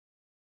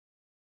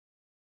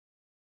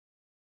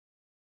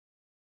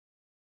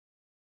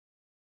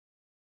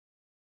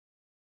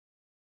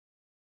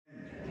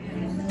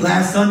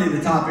Last Sunday,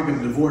 the topic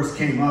of divorce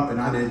came up, and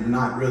I did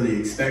not really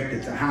expect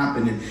it to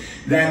happen. And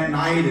that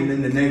night and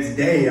then the next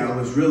day, I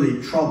was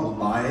really troubled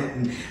by it.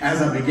 And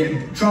as I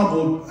began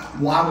troubled,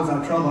 why was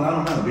I troubled? I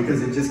don't know,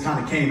 because it just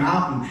kind of came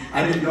out, and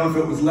I didn't know if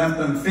it was left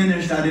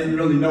unfinished. I didn't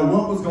really know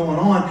what was going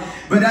on.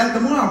 But the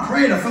more I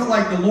prayed, I felt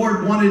like the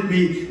Lord wanted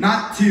me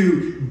not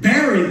to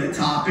bury the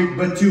topic,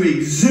 but to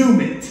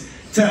exhume it,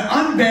 to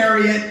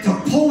unbury it, to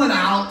pull it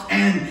out,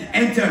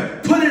 and to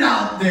put it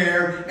out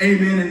there,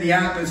 amen, in the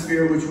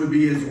atmosphere, which would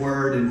be His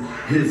Word and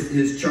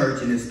His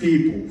church and His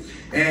people.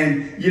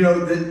 And, you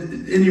know,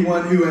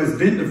 anyone who has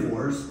been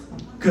divorced,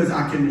 because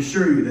I can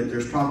assure you that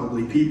there's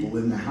probably people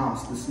in the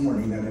house this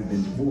morning that have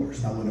been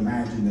divorced. I would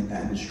imagine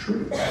that is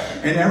true.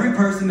 And every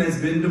person that's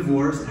been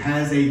divorced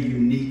has a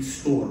unique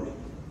story.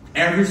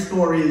 Every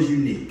story is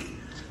unique,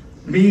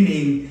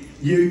 meaning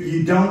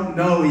you don't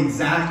know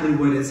exactly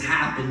what has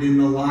happened in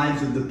the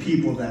lives of the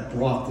people that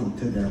brought them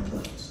to their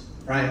place,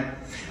 right?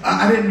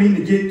 I didn't mean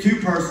to get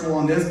too personal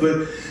on this,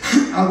 but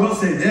I will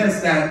say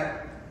this,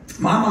 that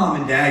my mom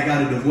and dad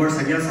got a divorce.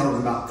 I guess I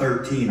was about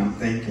 13, I'm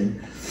thinking.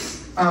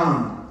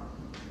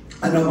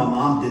 I know my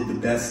mom did the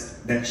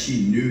best that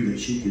she knew that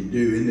she could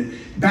do.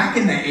 Back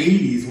in the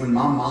 80s, when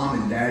my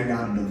mom and dad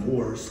got a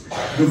divorce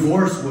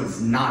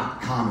was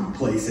not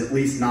commonplace, at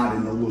least not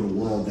in the little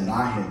world that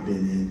I had been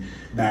in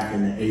back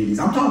in the 80s.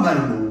 I'm talking about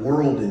in the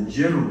world in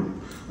general.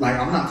 Like,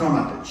 I'm not talking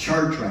about the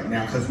church right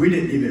now, because we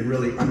didn't even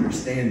really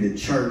understand the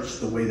church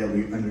the way that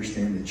we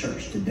understand the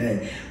church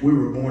today. We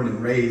were born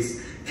and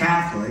raised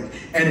Catholic,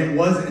 and it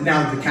wasn't,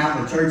 now the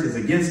Catholic Church is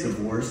against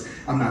divorce.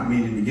 I'm not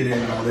meaning to get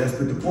into all this,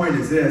 but the point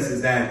is this,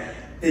 is that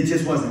it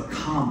just wasn't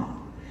common.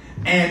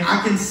 And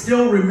I can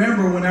still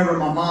remember whenever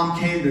my mom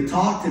came to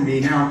talk to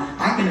me. Now,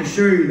 I can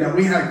assure you that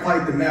we had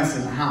quite the mess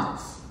in the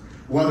house.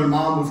 Whether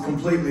mom was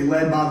completely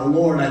led by the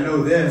Lord, I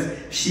know this,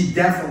 she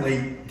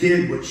definitely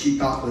did what she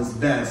thought was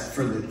best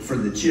for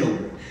the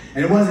children.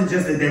 And it wasn't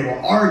just that they were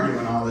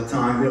arguing all the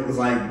time. It was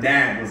like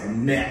dad was a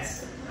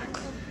mess.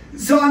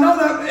 So I know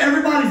that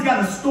everybody's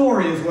got a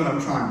story is what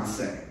I'm trying to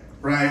say,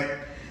 right?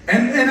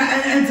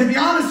 And to be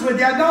honest with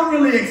you, I don't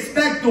really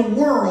expect the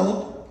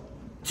world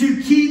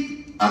to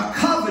keep a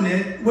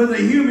covenant with a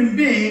human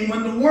being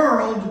when the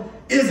world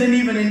isn't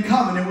even in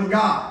covenant with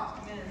God.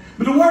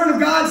 But the Word of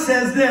God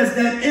says this,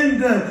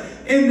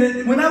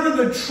 that whenever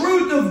the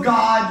truth of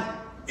God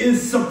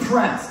is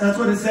suppressed, that's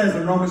what it says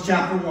in Romans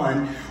chapter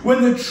 1.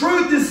 When the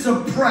truth is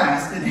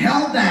suppressed and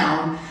held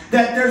down,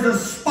 that there's a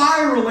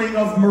spiraling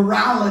of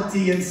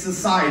morality in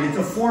society. It's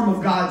a form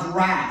of God's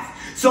wrath.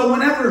 So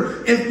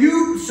if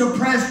you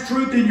suppress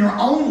truth in your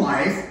own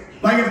life,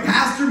 like if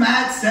Pastor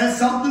Matt says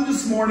something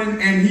this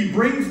morning and he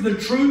brings the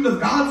truth of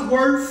God's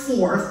Word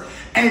forth,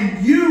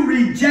 and you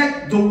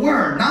reject the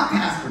Word, not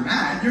Pastor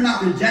Matt, you're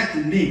not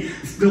rejecting me.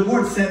 The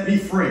Lord set me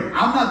free.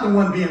 I'm not the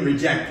one being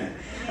rejected.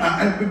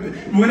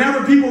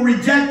 Whenever people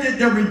reject it,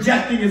 they're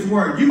rejecting His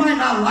Word. You might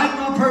not like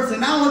my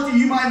personality,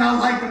 you might not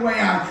like the way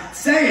I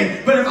say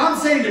it, but if I'm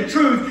saying the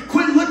truth,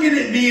 quit looking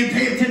at me and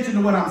pay attention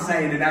to what I'm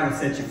saying, and that'll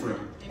set you free.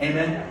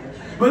 Amen?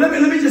 But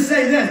let me just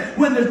say this.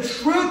 When the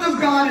truth of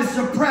God is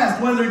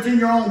suppressed, whether it's in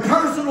your own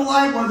personal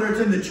life, whether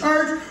it's in the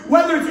church,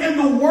 whether it's in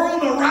the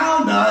world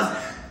around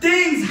us,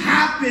 things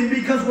happen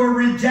because we're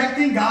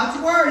rejecting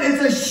God's Word.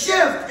 It's a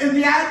shift in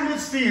the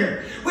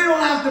atmosphere. We don't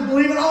have to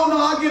believe it. Oh, no,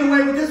 I'll get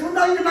away with this. Well,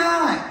 no, you're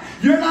not.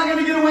 You're not going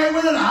to get away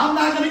with it. I'm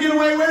not going to get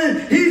away with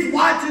it. He's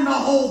watching the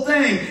whole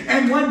thing.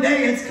 And one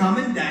day it's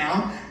coming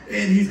down,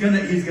 and he's going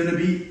to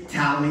be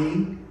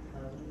tallying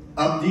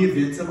up the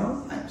events of our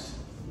lives.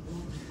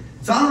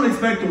 So I don't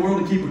expect the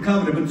world to keep a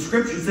covenant, but the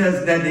Scripture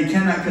says that they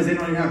cannot because they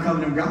don't even have a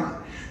covenant of God.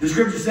 The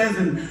Scripture says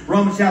in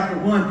Romans chapter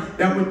 1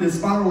 that with the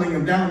spiraling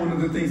of down, one of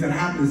the things that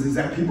happens is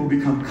that people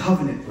become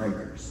covenant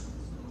breakers.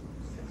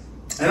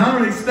 And I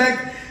don't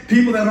expect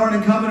people that aren't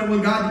in covenant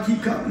with God to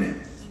keep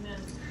covenant.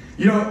 Amen.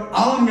 You know,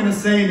 all I'm going to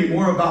say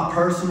anymore about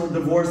personal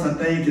divorce, I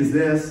think, is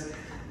this,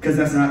 because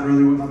that's not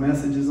really what my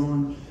message is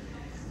on.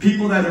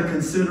 People that are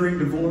considering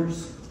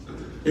divorce,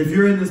 if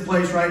you're in this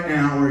place right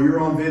now or you're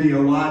on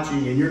video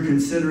watching and you're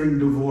considering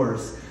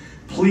divorce,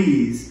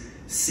 please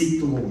seek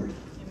the Lord.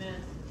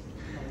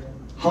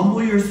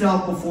 Humble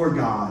yourself before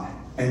God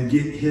and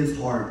get His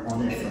heart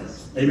on it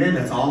first. Amen.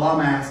 That's all I'm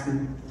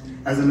asking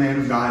as a man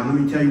of God. Let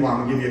me tell you why.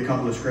 I'm going to give you a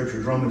couple of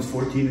scriptures. Romans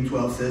 14 and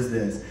 12 says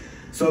this.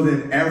 So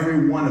that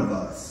every one of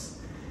us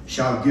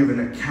shall give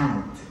an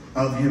account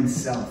of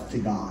himself to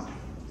God.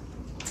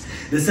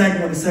 The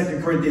second one is 2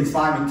 Corinthians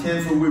 5 and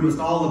 10. For we must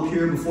all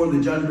appear before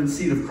the judgment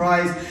seat of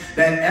Christ,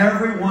 that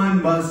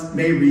everyone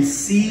may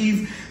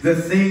receive the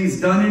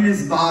things done in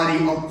his body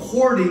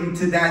according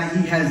to that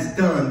he has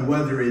done,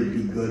 whether it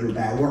be good or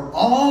bad. We're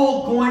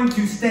all going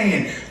to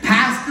stand.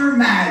 Pastor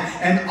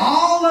Matt and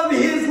all of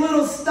his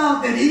little stuff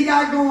stuff that he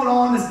got going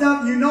on, the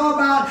stuff you know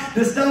about,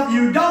 the stuff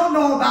you don't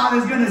know about,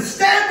 is going to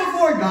stand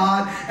before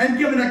God and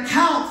give an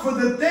account for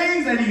the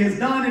things that he has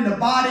done in the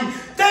body.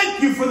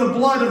 Thank you for the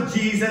blood of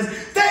Jesus.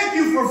 Thank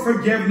you for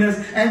forgiveness.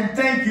 And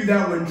thank you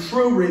that when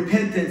true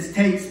repentance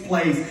takes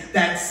place,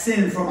 that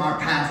sin from our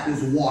past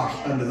is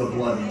washed under the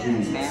blood of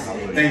Jesus.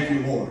 Thank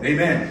you, Lord.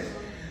 Amen.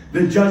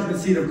 The judgment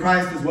seat of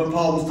Christ is what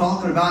Paul was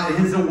talking about. And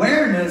his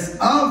awareness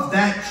of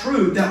that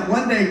truth, that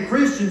one day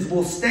Christians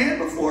will stand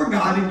before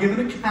God and give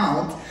an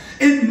account,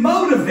 it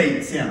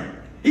motivates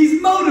him. He's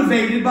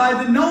motivated by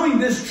the knowing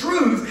this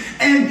truth,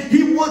 and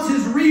he wants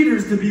his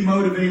readers to be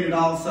motivated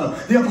also.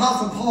 The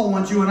Apostle Paul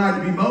wants you and I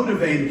to be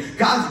motivated.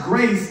 God's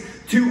grace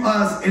to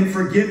us in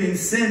forgiving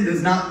sin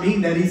does not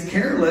mean that he's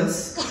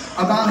careless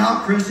about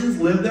how Christians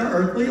live their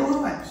earthly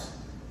lives.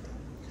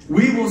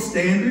 We will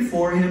stand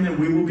before him and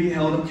we will be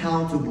held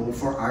accountable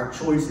for our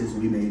choices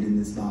we made in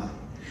this body.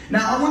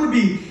 Now, I want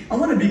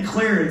to be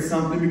clear in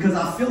something, because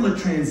I feel a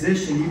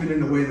transition even in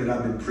the way that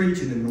I've been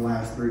preaching in the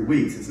last 3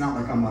 weeks. It's not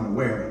like I'm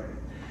unaware of it.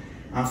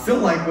 I feel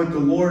like what the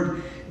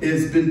Lord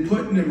has been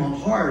putting in my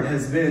heart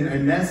has been a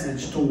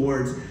message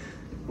towards,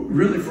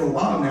 really for a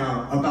while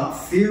now, about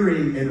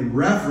fearing and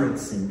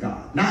reverencing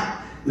God.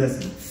 Not,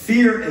 listen,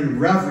 fear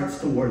and reverence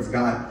towards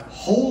God,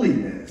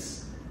 holiness.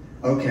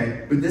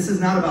 Okay, but this is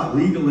not about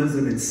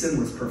legalism and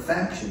sinless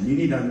perfection. You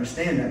need to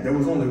understand that. There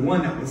was only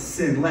one that was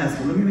sinless.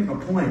 But let me make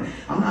a point.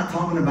 I'm not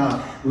talking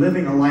about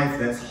living a life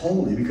that's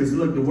holy, because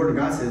look, the Word of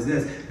God says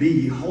this: be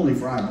ye holy,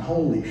 for I am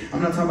holy.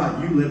 I'm not talking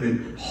about you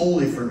living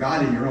holy for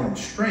God in your own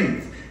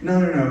strength. No.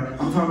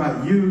 I'm talking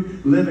about you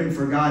living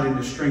for God in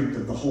the strength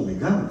of the Holy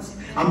Ghost.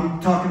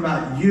 I'm talking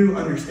about you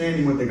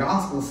understanding what the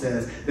gospel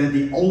says, that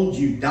the old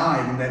you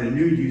died and that a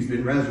new you's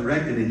been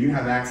resurrected, and you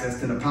have access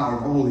to the power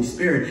of the Holy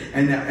Spirit,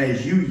 and that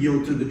as you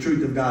yield to the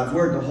truth of God's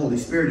word, the Holy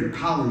Spirit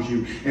empowers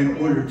you in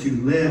order to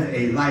live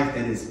a life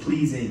that is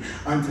pleasing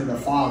unto the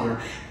Father.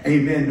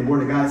 Amen. The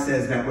Word of God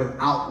says that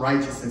without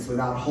righteousness,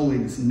 without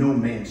holiness, no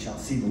man shall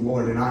see the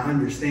Lord. And I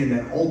understand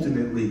that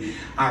ultimately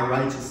our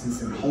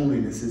righteousness and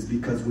holiness is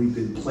because we've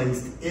been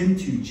placed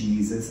into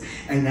Jesus,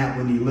 and that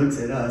when he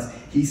looks at us,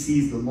 he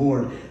sees the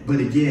Lord. But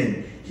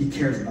again, he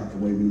cares about the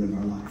way we live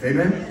our life.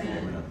 Amen?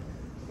 Amen.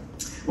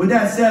 With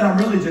that said, I'm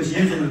really just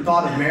using the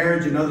thought of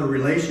marriage and other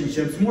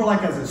relationships more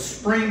like as a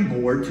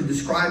springboard to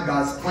describe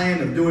God's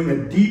plan of doing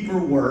a deeper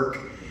work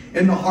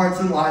in the hearts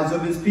and lives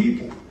of his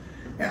people.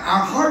 Our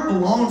heart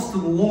belongs to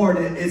the Lord.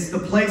 It's the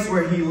place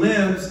where he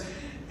lives.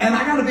 And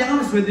I got to be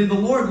honest with you, the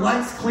Lord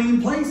likes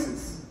clean places.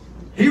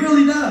 He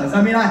really does.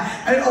 I mean,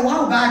 a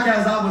while back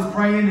as I was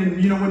praying,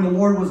 and when the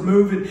Lord was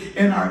moving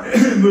in our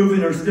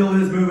moving, or still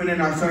is moving in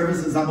our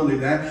services, I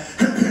believe that.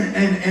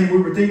 and we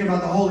were thinking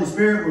about the Holy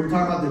Spirit. We were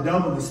talking about the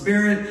dove of the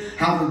Spirit,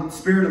 how the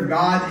Spirit of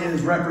God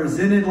is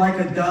represented like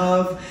a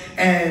dove.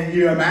 And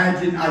you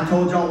imagine, I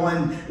told y'all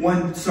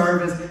one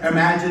service,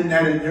 imagine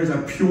that there's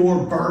a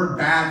pure bird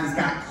bath. It's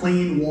got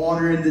clean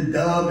water, and the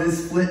dove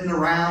is flitting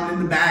around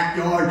in the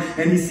backyard,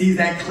 and he sees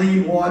that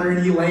clean water,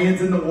 and he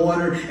lands in the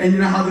water. And you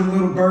know how the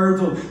little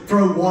birds will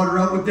throw water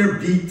up with their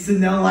beaks,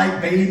 and they'll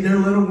like bathe their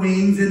little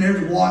wings, and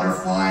there's water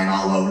flying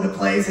all over the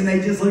place, and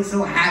they just look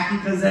so happy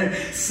because they're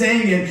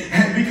singing.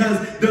 And because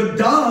the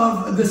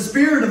dove, the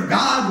Spirit of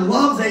God,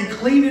 loves a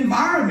clean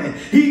environment.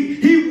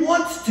 He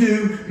wants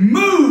to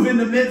move in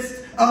the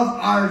midst of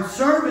our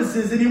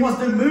services, and he wants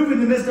to move in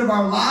the midst of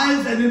our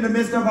lives and in the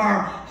midst of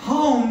our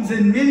homes.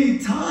 And many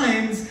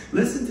times,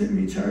 listen to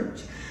me,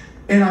 church,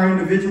 in our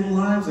individual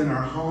lives, in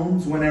our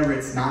homes, whenever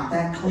it's not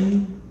that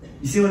clean.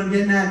 You see what I'm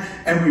getting at?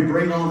 And we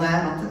bring all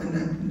that.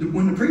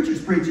 When the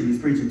preacher's preaching, he's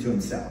preaching to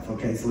himself.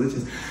 Okay, so let's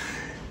just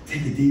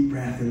take a deep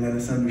breath and let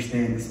us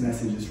understand this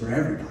message is for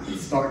everybody,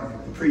 starting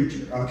with the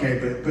preacher. Okay,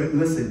 but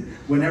listen,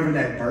 whenever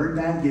that bird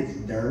bath gets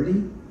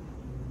dirty,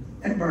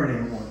 that bird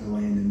ain't wanting to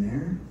land in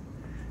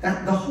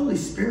there. The Holy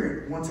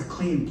Spirit wants a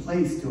clean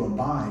place to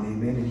abide,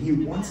 amen? And he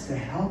wants to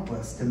help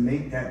us to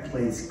make that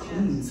place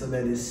clean so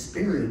that his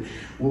Spirit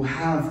will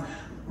have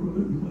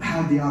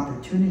the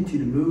opportunity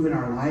to move in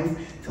our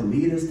life, to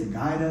lead us, to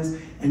guide us,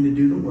 and to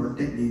do the work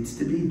that needs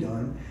to be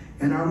done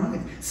in our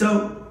life.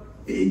 So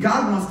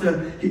God wants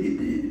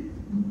to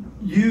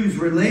use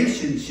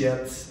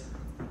relationships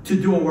to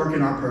do a work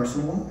in our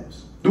personal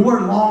lives. The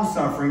word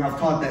long-suffering, I've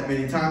taught that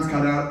many times,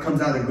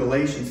 comes out of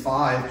Galatians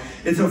 5.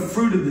 It's a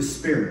fruit of the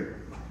Spirit.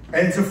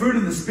 And it's a fruit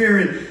of the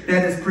Spirit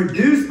that is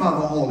produced by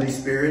the Holy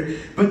Spirit.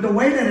 But the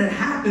way that it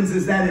happens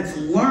is that it's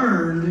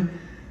learned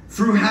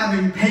through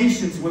having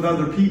patience with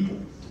other people.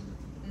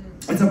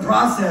 It's a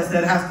process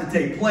that has to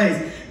take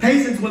place.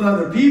 Patience with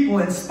other people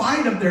in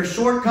spite of their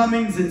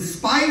shortcomings, in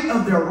spite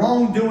of their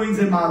wrongdoings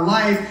in my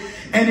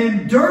life. And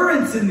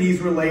endurance in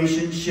these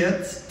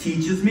relationships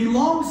teaches me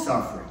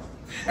long-suffering.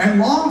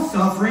 And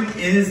long-suffering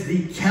is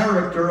the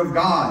character of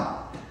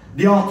God.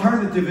 The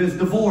alternative is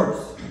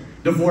divorce.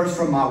 Divorce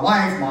from my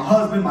wife, my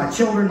husband, my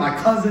children, my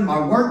cousin,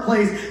 my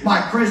workplace,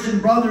 my Christian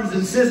brothers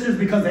and sisters,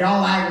 because they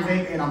all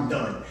aggravate me and I'm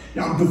done.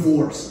 I'm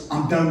divorced.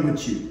 I'm done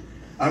with you.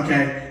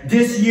 Okay?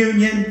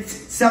 Disunion,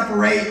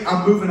 separate,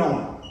 I'm moving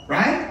on.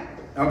 Right?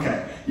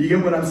 Okay. You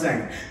get what I'm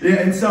saying? Yeah,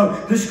 and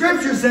so the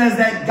scripture says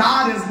that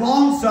God is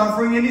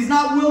long-suffering and he's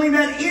not willing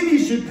that any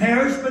should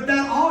perish, but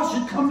that all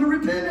should come to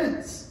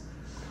repentance.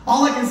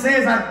 All I can say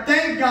is I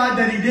thank God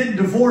that he didn't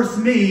divorce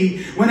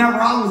me whenever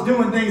I was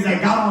doing things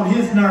that got on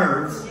his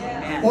nerves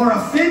or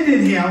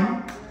offended him.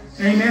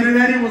 Amen. And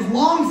that he was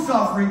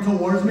long-suffering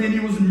towards me and he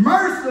was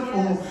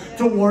merciful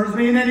towards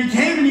me. And then he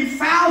came and he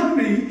found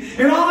me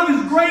in all of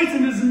his grace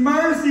and his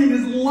mercy and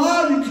his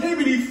love. He came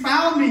and he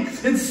found me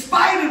in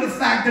spite of the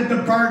fact that the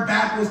bird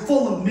bath was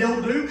full of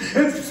mildew.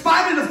 In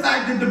spite of the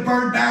fact that the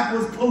bird bath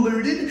was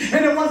polluted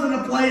and it wasn't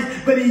a place.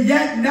 But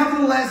yet,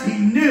 nevertheless, he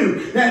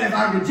knew that if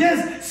I could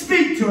just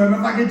speak to him,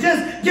 if I could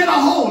just get a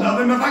hold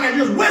of him, if I could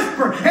just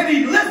whisper and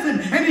he'd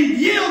listen and he'd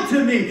yield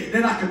to me,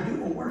 then I could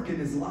do a work in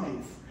his life.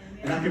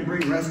 And I can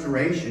bring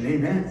restoration.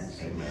 Amen.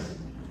 Amen.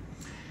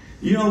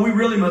 You know, we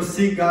really must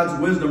seek God's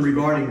wisdom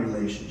regarding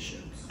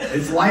relationships.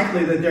 It's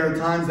likely that there are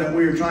times that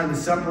we are trying to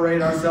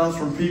separate ourselves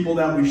from people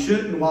that we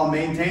shouldn't while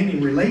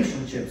maintaining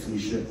relationships we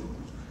shouldn't.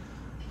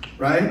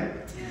 Right?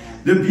 Yeah.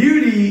 The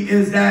beauty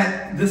is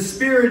that the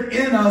Spirit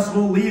in us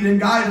will lead and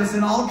guide us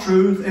in all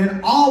truth, and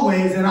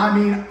always, and I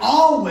mean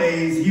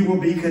always, he will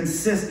be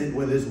consistent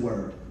with his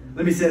word.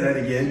 Let me say that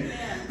again.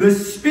 The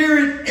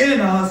Spirit in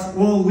us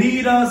will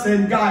lead us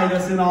and guide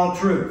us in all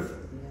truth.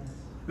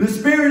 The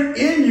Spirit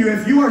in you,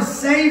 if you are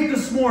saved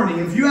this morning,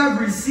 if you have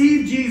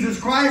received Jesus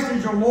Christ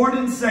as your Lord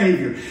and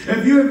Savior,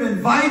 if you have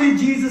invited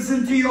Jesus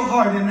into your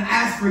heart and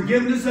asked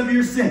forgiveness of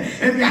your sin,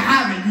 if you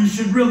haven't, you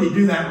should really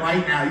do that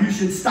right now. You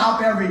should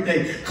stop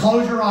everything,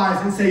 close your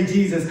eyes and say,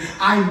 Jesus,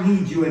 I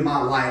need you in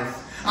my life.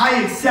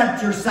 I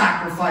accept your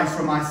sacrifice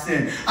for my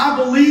sin. I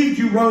believe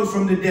you rose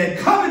from the dead.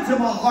 Come into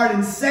my heart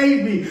and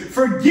save me.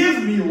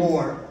 Forgive me,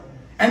 Lord.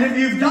 And if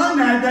you've done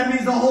that, that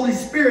means the Holy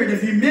Spirit,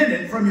 if you meant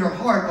it from your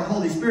heart, the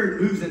Holy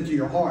Spirit moves into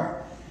your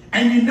heart.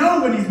 And you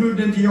know when he's moved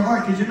into your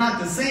heart because you're not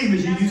the same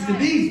as you used to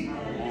be.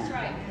 That's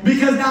right.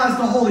 Because now it's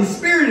the Holy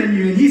Spirit in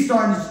you and he's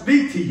starting to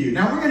speak to you.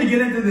 Now we're going to get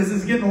into this.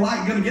 It's going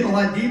to get a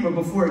lot deeper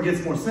before it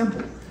gets more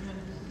simple.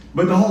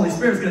 But the Holy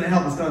Spirit's going to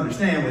help us to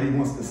understand what he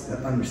wants us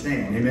to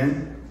understand.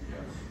 Amen?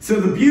 So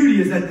the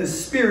beauty is that the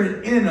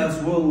Spirit in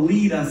us will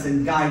lead us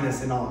and guide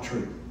us in all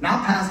truth.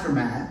 Now, Pastor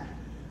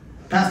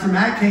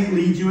Matt can't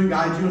lead you and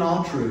guide you in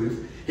all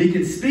truth. He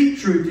can speak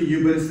truth to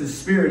you, but it's the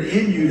Spirit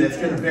in you that's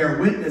going to bear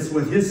witness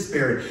with his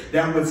Spirit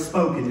that what's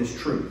spoken is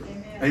truth.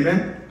 Amen?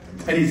 Amen?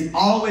 And he's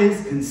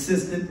always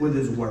consistent with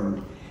his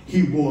word.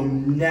 He will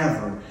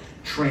never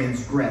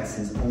transgress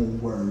his own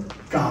word.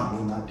 God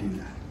will not do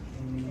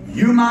that.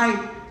 You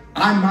might.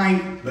 I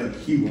might, but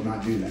he will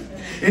not do that.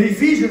 In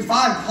Ephesians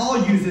 5,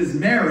 Paul uses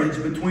marriage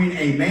between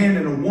a man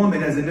and a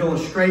woman as an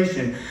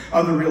illustration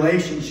of the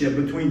relationship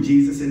between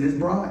Jesus and his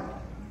bride.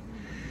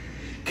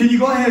 Can you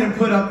go ahead and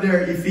put up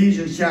there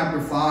Ephesians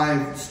chapter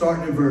 5,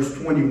 starting in verse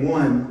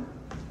 21.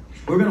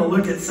 We're going to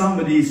look at some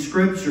of these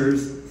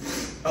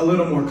scriptures a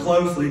little more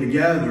closely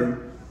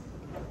together.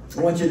 I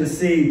want you to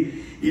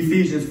see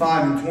Ephesians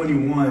 5 and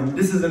 21.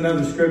 This is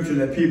another scripture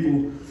that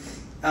people...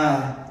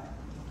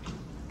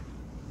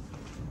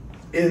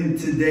 in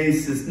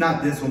today's,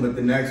 not this one, but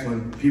the next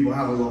one, people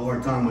have a little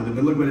hard time with it.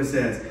 But look what it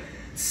says.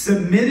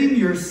 Submitting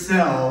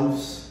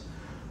yourselves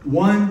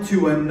one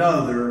to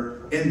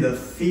another in the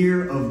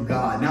fear of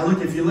God. Now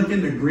look, if you look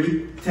in the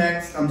Greek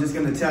text, I'm just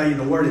going to tell you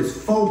the word is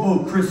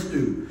phobo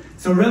Christou.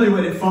 So really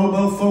what it,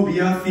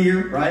 phobia,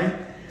 fear, right?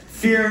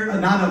 Fear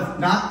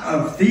not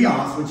of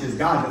theos, which is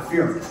God, but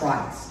fear of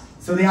Christ.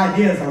 So the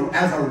idea is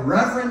as a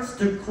reverence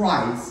to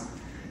Christ,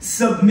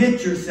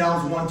 submit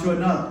yourselves one to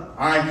another.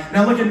 All right.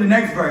 Now look at the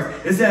next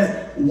verse. It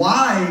says,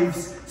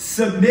 wives,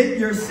 submit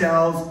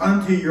yourselves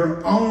unto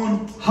your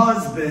own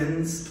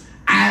husbands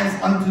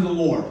as unto the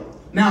Lord.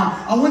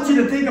 Now, I want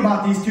you to think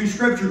about these two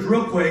scriptures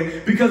real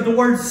quick because the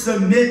word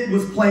submit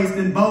was placed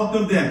in both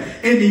of them.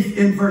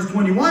 In verse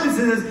 21, it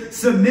says,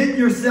 submit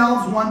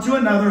yourselves one to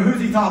another.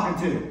 Who's he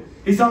talking to?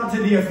 He's talking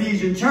to the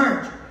Ephesian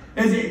church.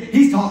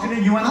 He's talking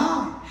to you and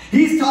I.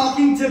 He's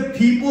talking to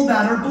people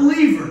that are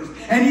believers.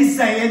 And he's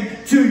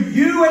saying, to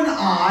you and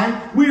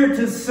I, we are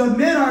to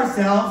submit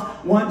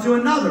ourselves one to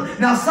another.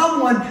 Now,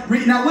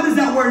 what does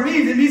that word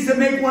mean? It means to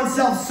make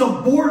oneself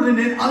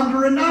subordinate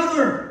under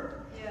another.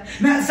 Yeah.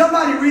 Now,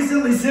 somebody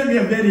recently sent me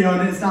a video,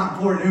 and it's not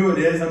important who it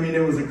is. I mean, it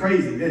was a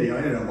crazy video. I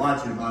ended up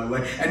watching it, by the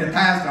way. And the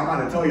pastor, I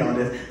might have told y'all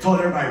this, told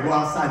everybody to go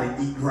outside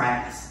and eat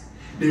grass.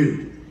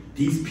 Dude,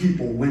 these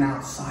people went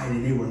outside,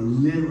 and they were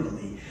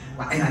literally,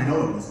 and I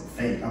know it wasn't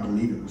fake. I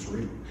believe it was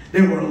real.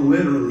 They were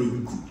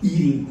literally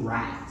eating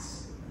grass.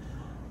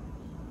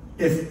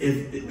 If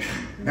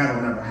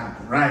that'll never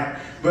happen, right?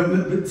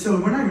 But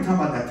so we're not even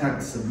talking about that type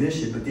of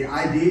submission, but the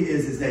idea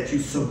is that you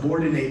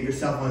subordinate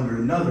yourself under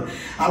another.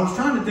 I was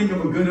trying to think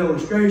of a good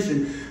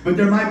illustration, but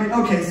there might be,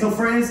 okay, so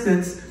for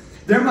instance,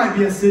 there might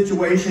be a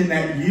situation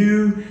that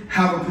you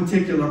have a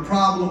particular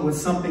problem with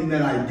something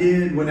that I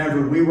did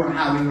whenever we were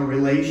having a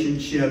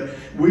relationship.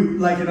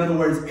 Like in other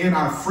words, in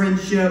our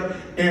friendship,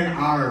 in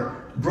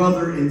our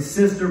brother and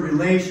sister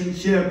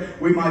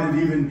relationship. We might have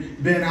even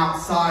been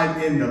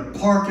outside in the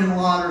parking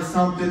lot or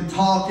something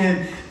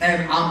talking,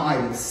 and I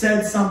might have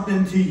said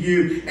something to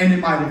you and it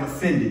might have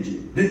offended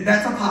you.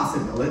 That's a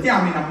possibility.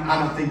 I mean,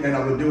 I don't think that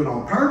I would do it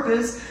on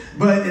purpose,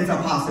 but it's a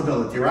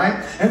possibility,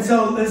 right? And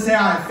so let's say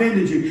I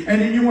offended you,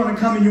 and then you want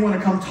to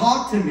come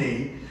talk to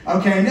me.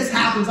 Okay, and this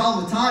happens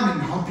all the time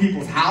in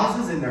people's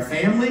houses, in their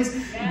families,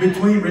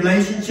 between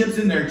relationships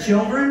and their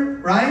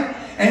children, right?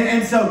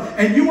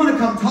 And you want to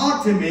come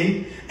talk to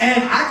me,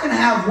 and I can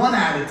have one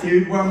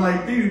attitude where I'm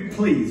like, dude,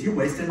 please, you're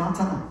wasting my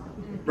time,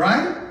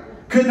 right?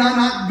 Couldn't I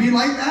not be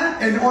like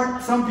that? And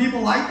aren't some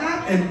people like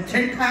that? And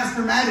take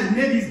Pastor Matt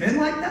admit he's been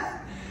like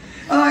that?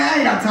 I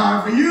ain't got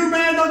time for you,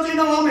 man. Don't you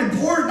know I'm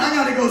important? I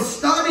got to go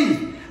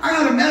study. I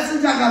got a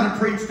message I got to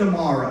preach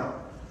tomorrow.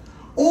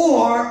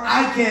 Or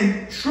I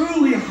can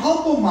truly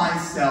humble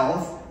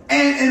myself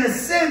and, in a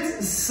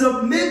sense,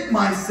 submit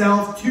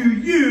myself to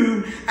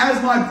you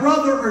as my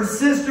brother or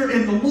sister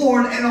in the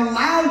Lord and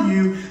allow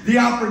you the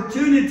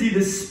opportunity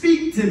to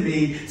speak to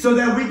me so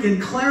that we can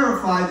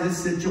clarify this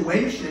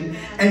situation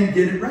and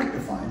get it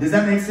rectified. Does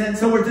that make sense?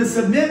 So we're to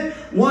submit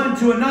one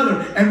to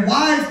another. And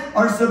wives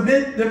are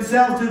submit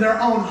themselves to their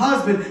own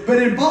husband.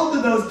 But in both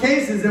of those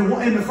cases,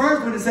 in the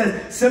first one it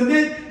says,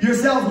 submit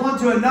yourselves one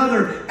to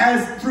another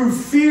as through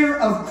fear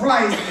of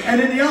Christ.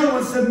 And in the other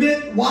one,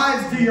 submit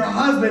wives to your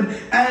husband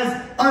as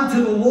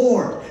unto the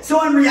Lord.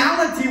 So in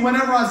reality,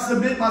 whenever I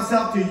submit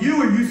myself to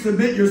you or you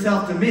submit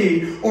yourself to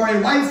me, or a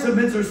wife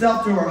submits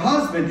herself to her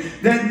husband,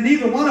 then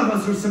neither one of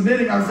us are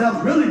submitting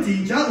ourselves really to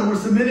each other. We're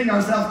submitting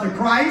ourselves to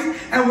Christ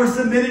and we're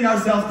submitting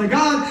ourselves to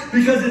God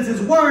because it's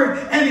His Word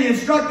and He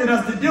instructed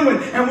us to do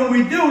it. And when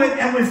we do it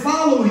and we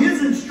follow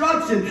His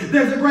instruction,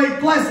 there's a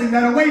great blessing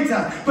that awaits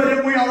us. But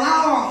if we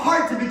allow our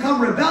heart to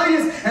become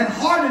rebellious and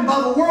hardened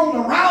by the world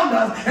around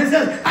us and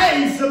says, I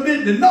ain't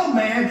submitting to no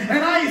man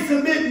and I ain't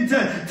submitting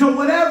to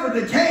whatever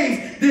the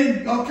case,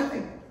 then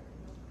okay,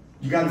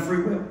 you got a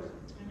free will.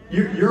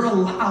 You're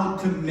allowed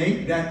to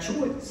make that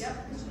choice.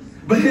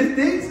 But if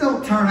things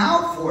don't turn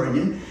out for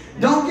you,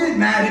 don't get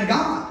mad at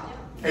God.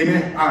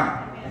 Amen. All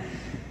right.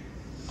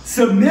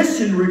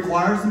 Submission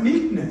requires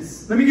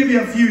meekness. Let me give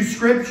you a few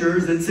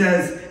scriptures. It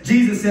says,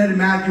 Jesus said in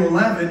Matthew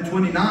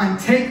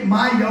 11:29, take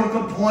my yoke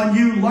upon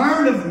you,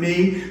 learn of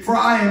me, for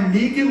I am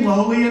meek and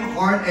lowly in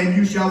heart, and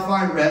you shall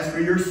find rest for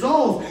your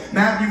souls.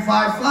 Matthew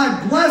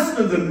 5:5, blessed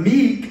are the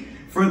meek,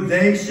 for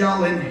they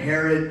shall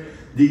inherit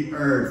the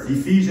earth.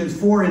 Ephesians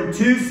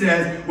 4:2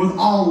 says, with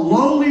all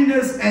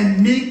lowliness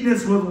and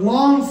meekness, with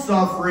long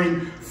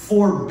suffering,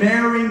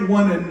 forbearing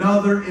one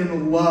another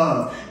in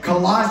love.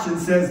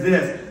 Colossians says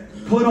this,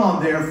 put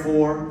on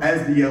therefore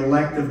as the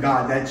elect of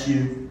God. That's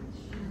you.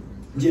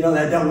 Do you know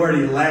that word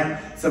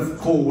elect, it's a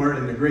cool word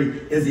in the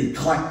Greek, is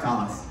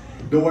eklektos.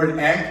 The word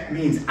ek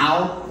means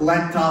out.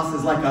 Lektos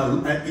is like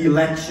an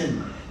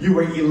election. You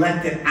were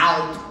elected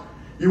out.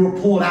 You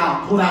were pulled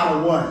out. Pulled out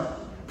of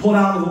what? Pulled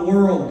out of the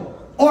world.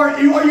 Or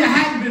you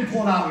hadn't been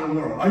pulled out of the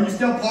world. Are you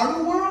still part of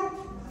the world?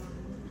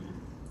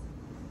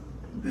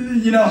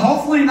 You know,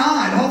 hopefully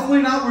not.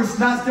 Hopefully not. We're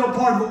not still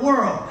part of the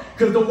world.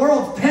 Because the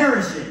world's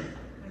perishing.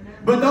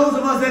 But those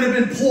of us that have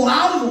been pulled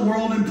out of the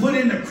world and put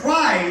into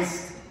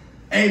Christ,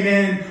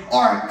 amen,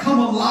 are come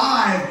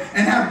alive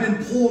and have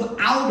been pulled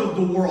out of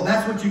the world.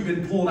 That's what you've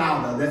been pulled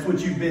out of. That's what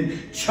you've been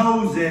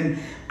chosen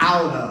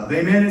out of.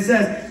 Amen. It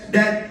says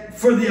that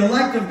for the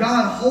elect of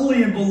God,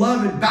 holy and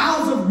beloved,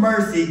 bowels of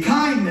mercy,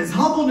 kindness,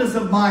 humbleness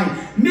of mind,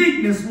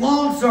 meekness,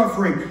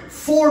 long-suffering,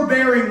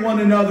 forbearing one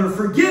another,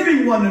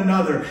 forgiving one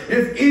another.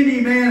 If any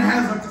man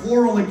has a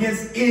quarrel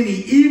against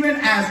any, even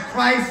as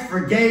Christ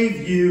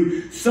forgave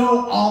you,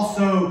 so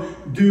also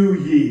do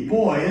ye.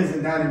 Boy,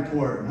 isn't that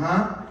important,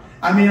 huh?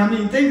 I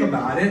mean, think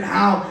about it,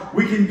 how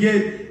we can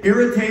get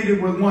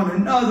irritated with one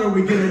another,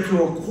 we get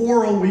into a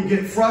quarrel, we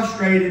get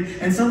frustrated,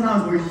 and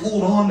sometimes we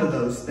hold on to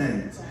those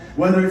things.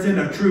 Whether it's in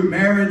a true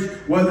marriage,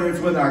 whether it's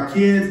with our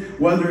kids,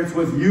 whether it's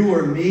with you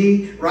or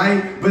me,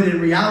 right? But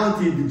in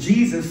reality,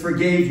 Jesus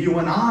forgave you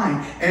and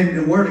I, and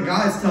the Word of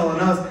God is telling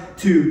us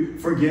to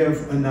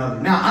forgive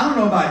another. Now, I don't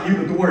know about you,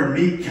 but the word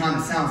meek kind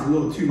of sounds a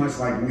little too much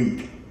like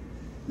weak.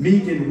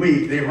 Meek and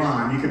weak, they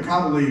rhyme. You could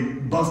probably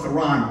bust a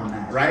rhyme on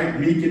that, right?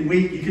 Meek and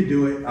weak, you could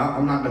do it.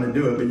 I'm not going to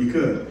do it, but you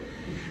could.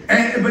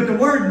 But the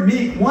word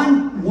meek,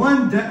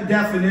 one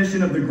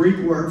definition of the Greek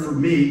word for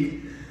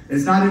meek,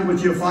 it's not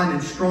what you'll find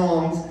in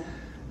Strong's,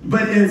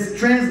 but it's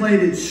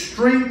translated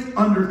strength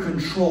under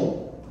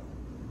control.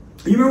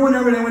 You remember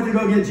whenever they went to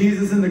go get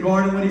Jesus in the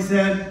garden, what he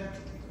said?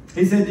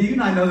 He said, do you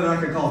not know that I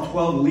could call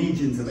 12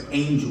 legions of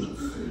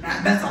angels?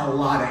 That's a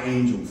lot of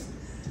angels.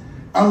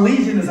 A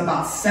legion is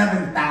about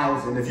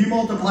 7,000. If you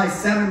multiply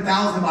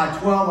 7,000 by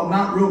 12, I'm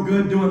not real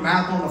good doing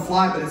math on the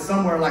fly, but it's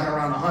somewhere like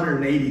around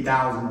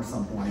 180,000 or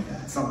something like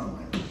that. Something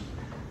like that.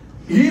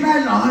 Can you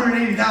imagine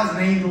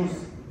 180,000 angels?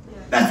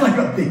 That's like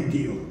a big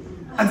deal.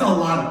 That's a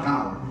lot of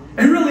power.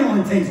 It really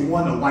only takes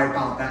one to wipe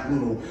out that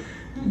little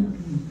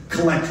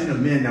collection of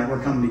men that were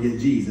coming to get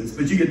Jesus.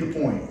 But you get the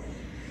point.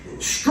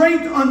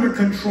 Strength under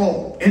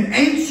control. In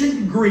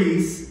ancient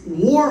Greece,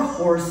 war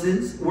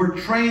horses were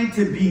trained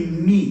to be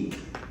meek,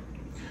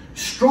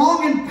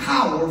 strong and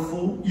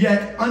powerful,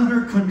 yet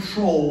under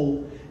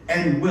control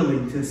and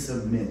willing to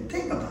submit.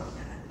 Think about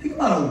that. Think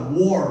about a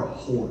war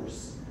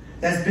horse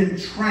that's been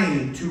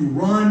trained to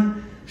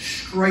run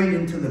straight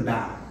into the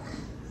battle.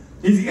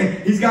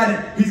 He's got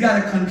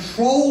a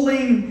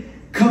controlling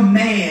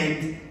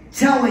command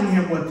telling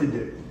him what to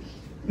do.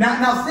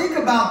 Now think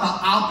about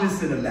the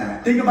opposite of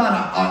that. Think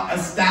about a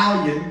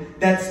stallion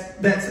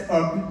that's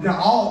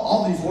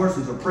all these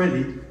horses are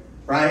pretty,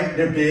 right?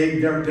 They're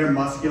big, they're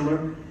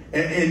muscular.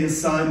 In the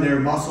sun, their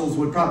muscles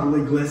would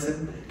probably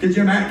glisten. Could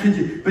you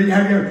imagine? But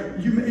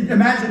you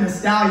imagine a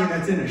stallion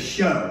that's in a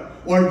show,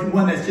 or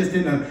one that's just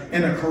in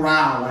a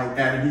corral like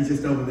that, and he's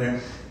just over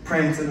there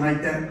prancing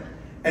like that,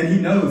 and he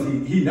knows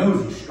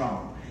he's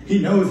strong. He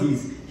knows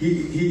he's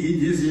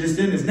just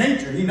in his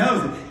nature. He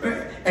knows it.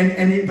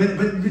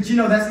 But you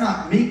know, that's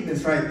not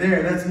meekness right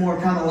there. That's more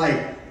kind of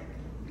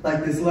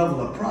like this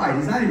level of pride.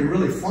 He's not even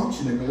really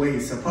functioning the way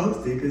he's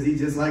supposed to, because he's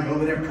just like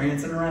over there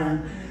prancing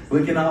around,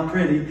 looking all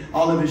pretty,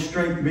 all of his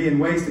strength being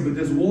wasted. But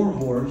this war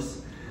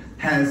horse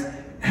has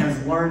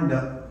learned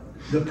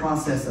the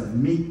process of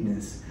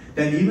meekness,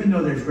 that even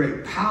though there's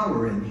great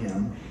power in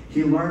him,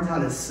 he learns how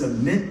to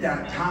submit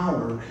that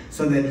power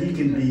so that he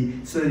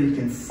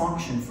can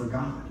function for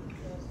God.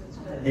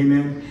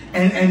 Amen.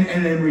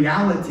 And in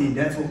reality,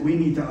 that's what we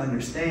need to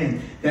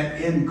understand,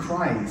 that in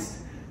Christ,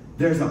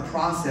 there's a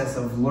process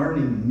of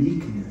learning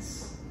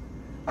meekness,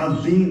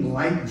 of being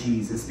like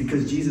Jesus,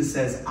 because Jesus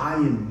says, I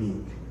am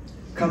meek.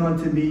 Come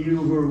unto me, you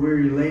who are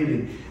weary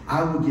laden,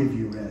 I will give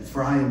you rest,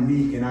 for I am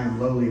meek and I am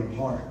lowly of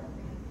heart.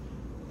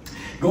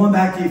 Going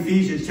back to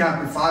Ephesians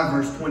chapter 5,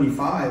 verse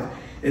 25,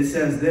 it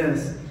says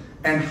this,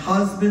 and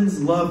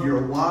husbands, love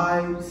your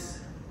wives,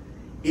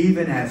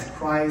 even as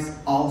Christ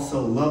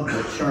also loved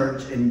the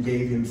church and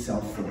gave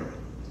himself for it.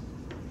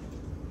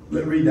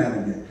 Let's read that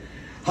again.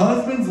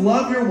 Husbands,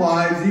 love your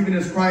wives, even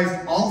as Christ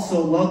also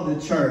loved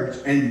the church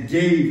and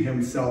gave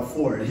himself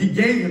for it. He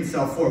gave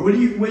himself for it.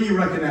 What do you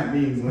reckon that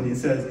means when he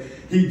says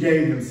he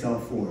gave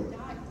himself for it?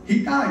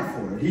 He died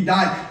for it. He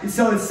died.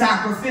 So it's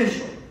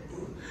sacrificial.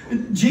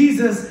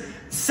 Jesus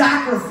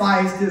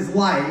sacrificed his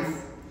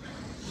life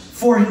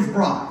for his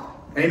bride.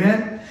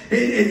 Amen?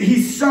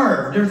 He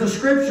served. There's a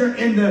scripture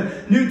in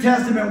the New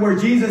Testament where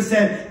Jesus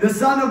said, the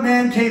Son of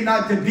Man came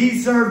not to be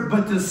served,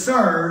 but to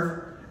serve,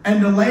 and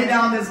to lay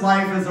down his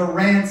life as a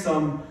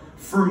ransom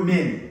for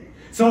many.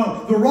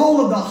 So the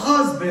role of the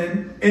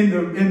husband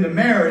in the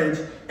marriage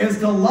is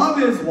to love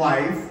his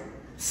wife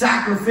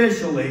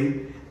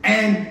sacrificially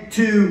and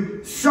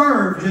to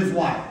serve his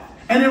wife.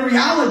 And in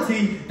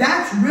reality,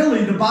 that's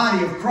really the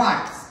body of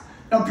Christ.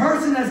 A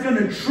person that's going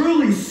to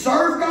truly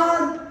serve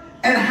God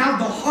and have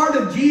the heart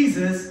of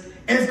Jesus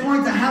is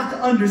going to have to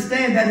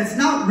understand that it's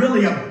not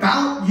really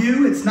about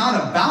you. It's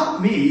not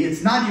about me.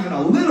 It's not even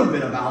a little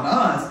bit about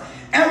us.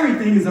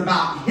 Everything is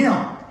about him.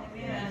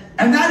 Amen.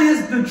 And that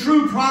is the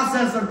true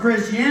process of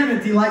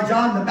Christianity. Like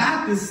John the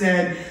Baptist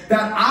said,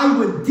 that I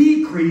would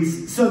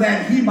decrease so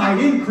that he might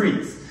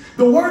increase.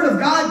 The Word of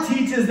God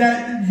teaches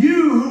that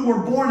you who were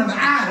born of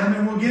Adam,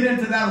 and we'll get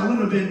into that a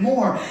little bit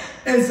more.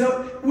 And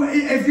so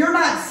if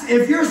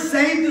you're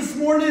saved this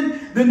morning,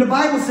 then the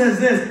Bible says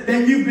this,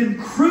 that you've been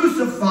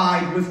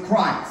crucified with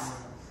Christ.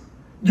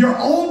 Your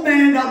old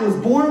man that was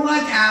born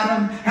like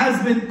Adam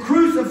has been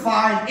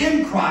crucified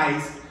in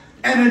Christ,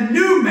 and a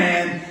new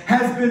man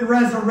has been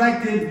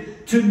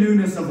resurrected to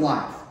newness of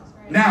life.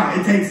 Now,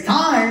 it takes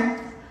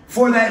time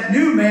for that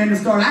new man to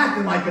start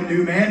acting like a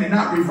new man and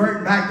not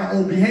revert back to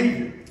old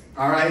behavior.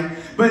 All right?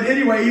 But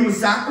anyway, he was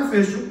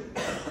sacrificial.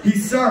 He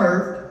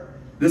served.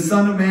 The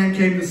Son of Man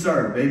came to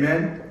serve.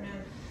 Amen?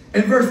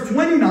 In verse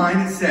 29,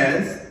 it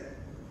says,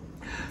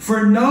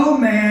 for no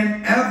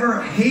man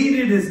ever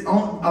hated his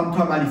own... I'm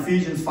talking about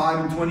Ephesians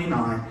 5 and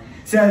 29. It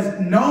says,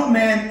 no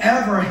man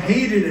ever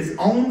hated his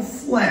own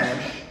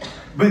flesh,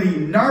 but he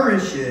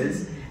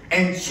nourishes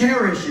and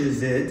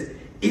cherishes it,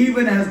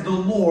 even as the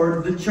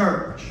Lord the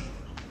church.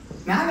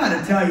 Now, I got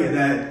to tell you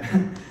that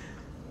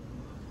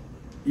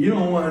you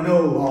don't want to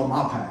know all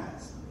my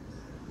past.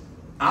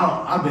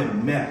 I've been a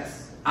mess.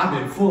 I've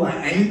been full of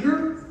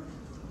anger,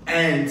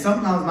 and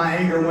sometimes my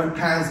anger went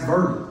past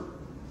verbal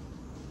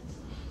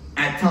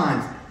at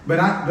times.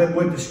 But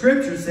what the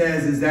scripture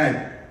says is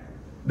that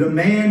the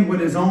man with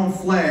his own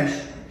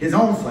flesh, I'm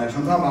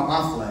talking about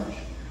my flesh.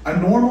 A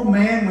normal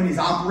man, when he's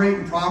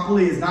operating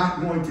properly, is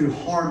not going to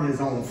harm his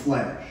own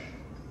flesh.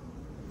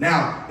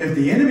 Now, if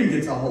the enemy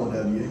gets a hold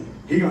of you,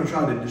 he's going to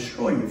try to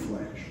destroy your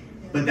flesh.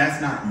 But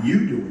that's not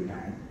you doing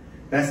that.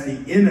 That's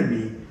the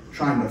enemy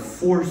trying to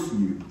force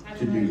you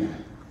to do that.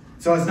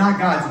 So it's not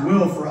God's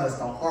will for us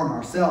to harm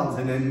ourselves.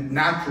 And in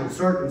natural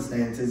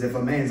circumstances, if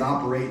a man's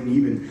operating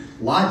even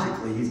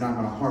logically, he's not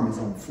going to harm his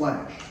own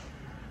flesh.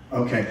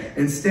 Okay.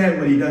 Instead,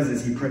 what he does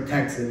is he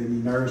protects it and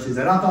he nourishes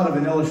it. I thought of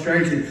an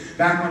illustration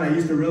back when I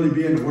used to really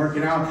be into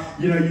working out.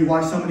 You know, you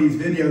watch some of these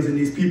videos and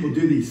these people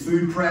do these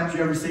food preps.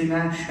 You ever seen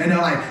that? And they're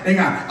like,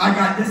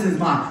 this is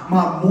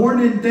my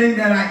morning thing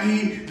that I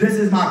eat. This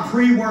is my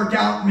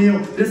pre-workout meal.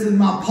 This is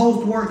my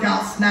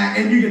post-workout snack.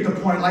 And you get the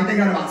point. Like, they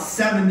got about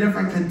 7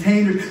 different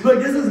containers.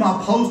 Look, this is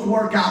my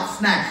post-workout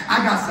snack.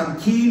 I got some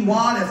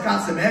quinoa that's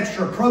got some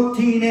extra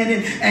protein in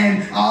it.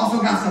 And I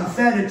also got some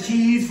feta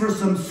cheese for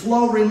some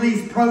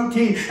slow-release protein.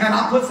 And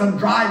I put some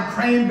dried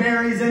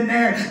cranberries in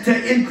there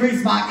to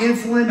increase my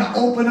insulin, to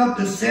open up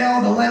the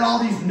cell, to let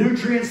all these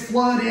nutrients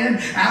flood in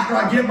after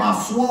I get my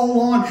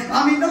swole on.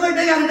 I mean, look,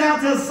 they got it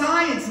down to a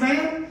science,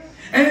 man.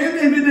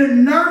 And they're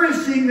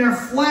nourishing their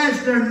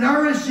flesh. They're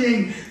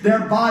nourishing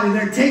their body.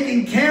 They're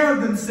taking care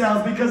of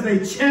themselves because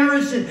they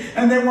cherish it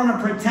and they want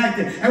to protect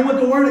it. And what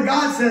the Word of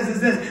God says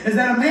is this, is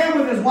that a man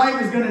with his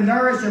wife is going to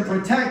nourish and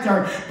protect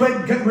her.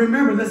 But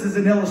remember, this is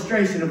an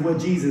illustration of what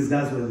Jesus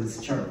does with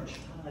his church.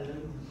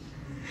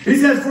 He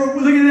says, look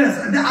at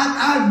this.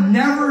 I've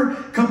never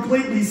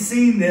completely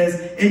seen this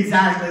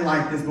exactly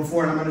like this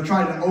before, and I'm going to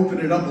try to open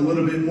it up a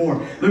little bit more.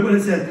 Look what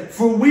it says.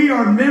 For we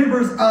are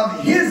members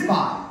of his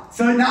body.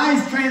 So now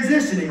he's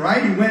transitioning,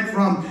 right? He went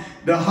from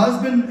the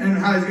husband and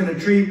how he's going to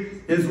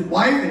treat his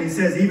wife, and he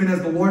says, even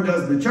as the Lord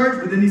does the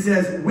church. But then he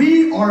says,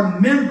 we are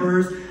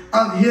members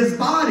of his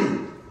body,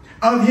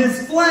 of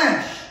his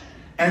flesh,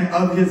 and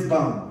of his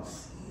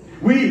bones.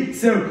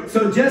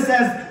 So just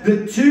as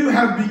the two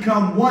have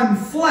become one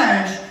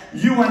flesh,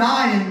 you and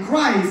I in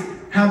Christ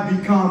have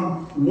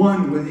become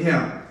one with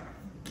him.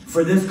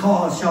 For this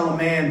cause shall a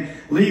man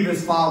leave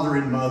his father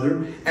and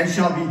mother, and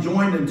shall be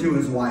joined unto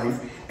his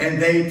wife,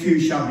 and they two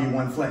shall be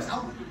one flesh.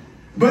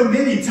 But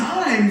many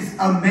times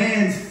a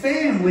man's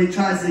family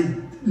tries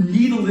to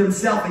needle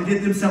themselves and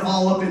get themselves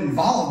all up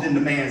involved in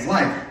the man's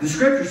life. The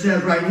scripture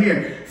says right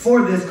here,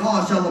 for this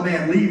cause shall a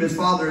man leave his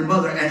father and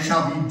mother and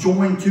shall be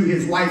joined to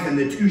his wife, and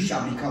the two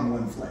shall become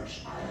one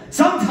flesh.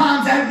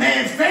 Sometimes that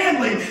man's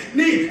family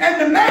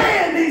and the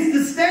man needs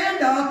to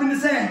stand up and to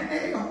say,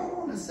 hey,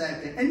 hold on a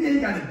second. And you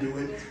ain't got to do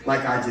it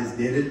like I just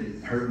did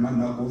it, hurt my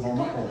knuckles on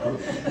my pulpit.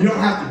 You don't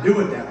have to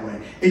do it that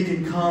way. It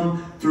can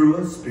come through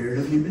a spirit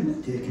of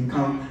humility. It can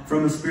come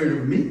from a spirit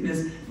of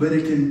meekness, but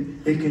it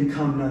can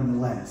come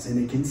nonetheless.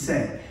 And it can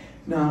say,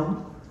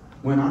 no,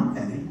 when I'm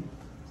ready,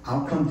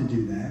 I'll come to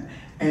do that.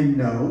 And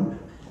no,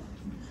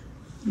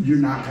 you're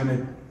not going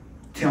to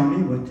tell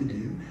me what to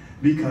do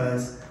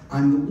because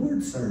I'm the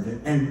Lord's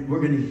servant. And we're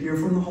going to hear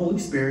from the Holy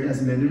Spirit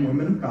as men and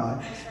women of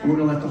God. And we're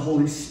going to let the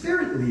Holy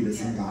Spirit lead us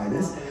and guide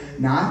us.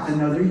 Not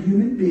another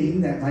human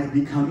being that might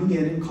be coming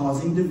in and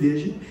causing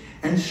division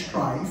and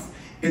strife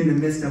in the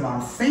midst of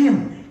our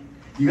family.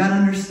 You got to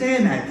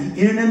understand that.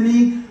 The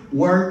enemy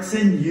works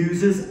and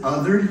uses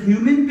other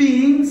human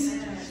beings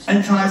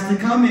and tries to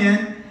come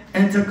in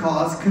and to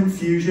cause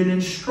confusion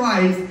and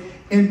strife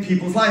in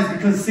people's lives.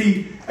 Because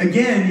see,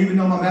 again, even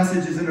though my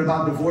message isn't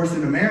about divorce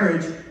in a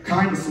marriage,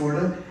 kind of, sort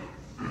of,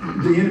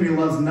 the enemy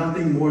loves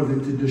nothing more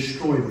than to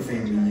destroy the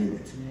family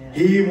unit.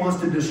 He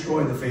wants to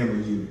destroy the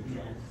family unit.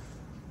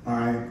 All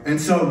right? And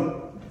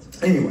so,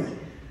 anyway,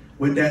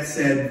 with that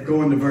said,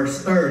 going to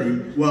verse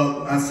 30,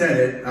 well, I said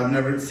it. I've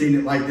never seen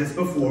it like this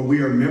before.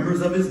 We are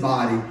members of his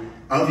body,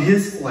 of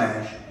his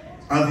flesh,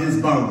 of his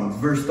bones.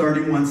 Verse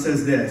 31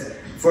 says this,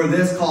 for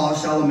this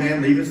cause shall a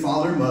man leave his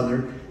father and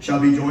mother, shall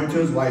be joined to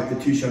his wife, the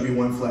two shall be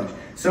one flesh.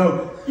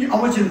 So, I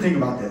want you to think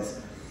about this.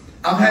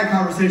 I've had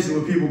conversations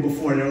with people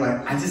before, and they're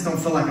like, I just don't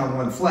feel like I'm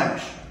one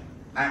flesh.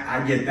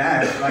 I get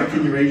that. Like,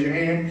 can you raise your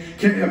hand?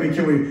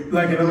 Can we,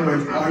 like, in other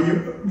words,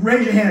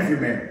 raise your hand if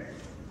you're married.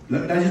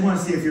 I just want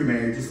to see if you're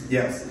married. Just,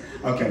 yes.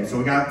 Okay, so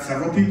we got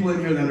several people in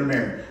here that are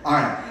married. All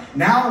right.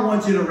 Now I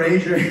want you to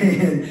raise your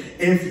hand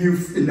if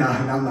you, no,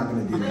 I'm not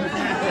going to do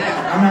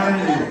that. I'm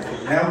not going to do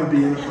that. That would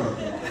be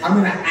inappropriate. I'm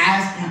going to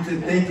ask you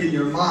to think in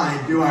your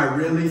mind, do I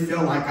really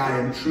feel like I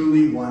am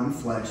truly one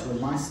flesh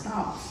with my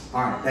spouse?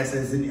 All right, that's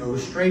as an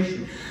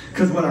illustration.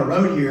 Because what I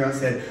wrote here, I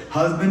said,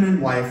 husband and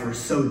wife are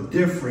so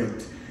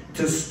different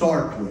to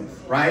start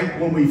with, right?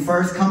 When we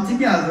first come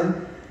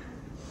together,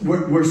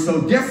 we're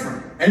so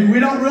different. And we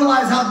don't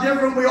realize how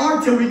different we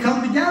are till we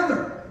come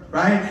together,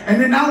 right?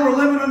 And then now we're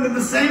living under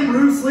the same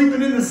roof,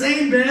 sleeping in the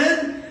same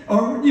bed.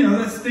 Or, you know,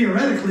 that's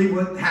theoretically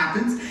what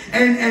happens.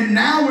 And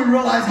now we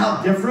realize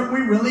how different we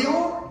really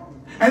are.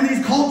 And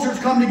these cultures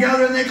come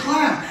together and they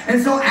clash.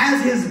 And so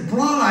as his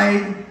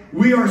bride,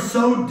 we are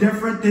so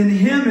different than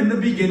him in the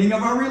beginning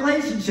of our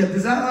relationship.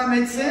 Does that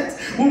make sense?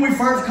 When we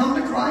first come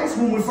to Christ,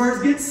 when we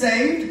first get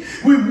saved,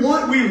 we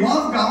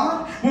love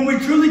God. When we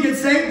truly get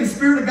saved, the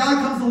Spirit of God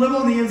comes to live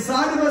on the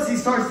inside of us. He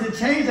starts to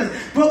change us.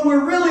 But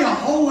we're really a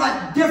whole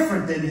lot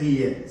different than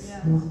he is.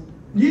 Yeah.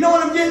 You know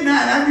what I'm getting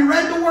at? Have you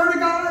read the Word of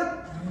God?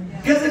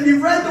 Because if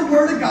you read the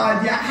Word of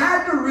God, you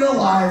had to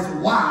realize,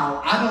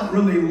 wow, I don't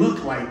really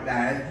look like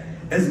that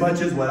as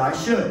much as what I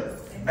should.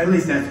 At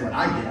least that's what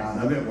I get out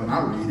of it when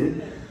I read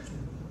it.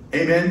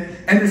 Amen.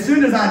 And as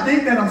soon as I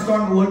think that I'm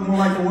starting to look more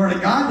like the Word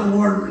of God, the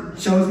Lord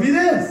shows me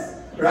this.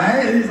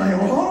 Right? And he's like,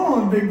 well, hold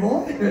on, big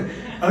boy.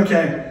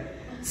 Okay.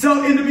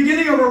 So in the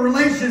beginning of a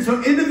relationship,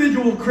 so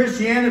individual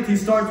Christianity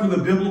starts with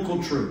a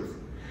biblical truth.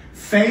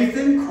 Faith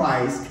in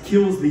Christ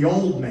kills the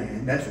old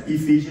man. That's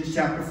Ephesians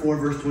chapter 4,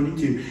 verse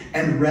 22.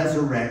 And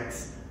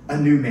resurrects a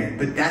new man.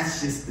 But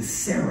that's just the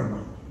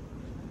ceremony.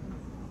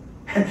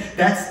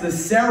 That's the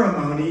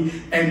ceremony.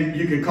 And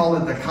you could call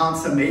it the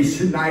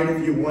consummation night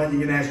if you want.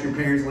 You can ask your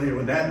parents later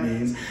what that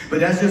means.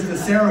 But that's just the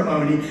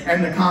ceremony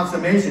and the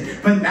consummation.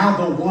 But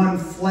now the one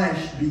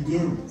flesh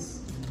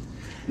begins.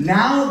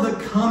 Now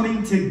the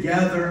coming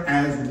together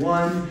as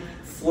one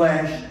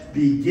flesh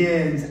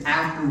begins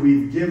after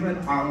we've given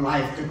our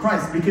life to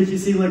Christ. Because you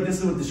see, like, this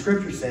is what the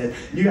scripture says.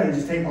 You got to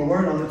just take my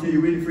word on it until you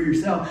read it for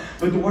yourself.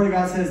 But the word of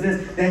God says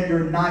this, that you're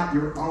not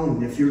your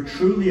own. If you're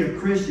truly a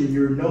Christian,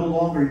 you're no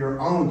longer your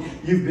own.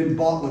 You've been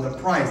bought with a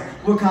price.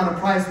 What kind of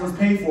price was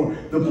paid for?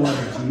 The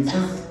blood of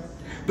Jesus.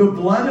 The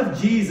blood of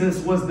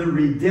Jesus was the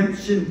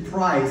redemption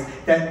price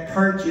that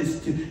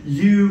purchased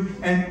you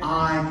and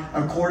I,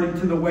 according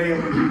to the way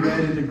it would be read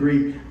in the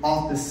Greek,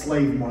 off the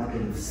slave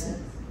market of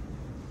sin.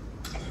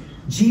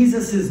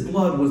 Jesus'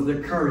 blood was the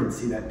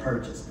currency that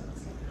purchased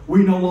us.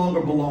 We no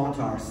longer belong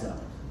to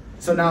ourselves.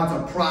 So now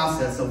it's a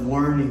process of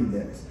learning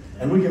this.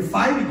 And we can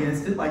fight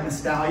against it like a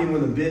stallion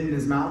with a bit in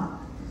his mouth.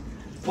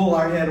 Pull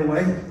our head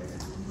away,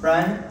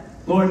 right?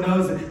 Lord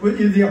knows that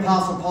the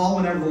Apostle Paul,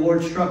 whenever the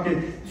Lord struck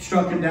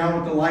him down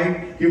with the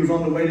light, he was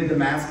on the way to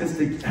Damascus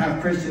to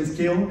have Christians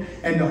killed.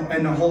 And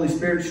the Holy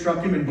Spirit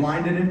struck him and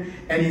blinded him.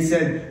 And he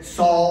said,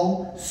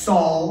 Saul,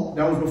 Saul,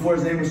 that was before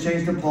his name was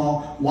changed to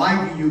Paul,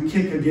 why do you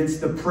kick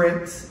against the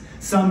pricks?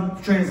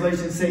 Some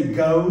translations say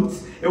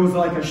goads. It was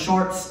like a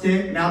sharp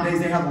stick. Nowadays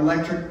they have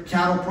electric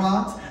cattle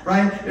prods,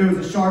 right? It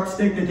was a sharp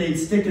stick that they'd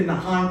stick in the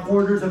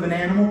hindquarters of an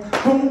animal.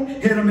 Boom,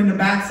 hit them in the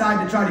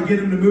backside to try to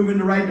get them to move in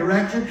the right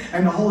direction.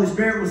 And the Holy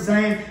Spirit was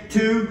saying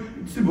to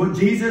what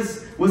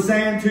Jesus was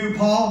saying to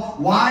Paul,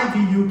 why do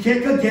you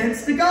kick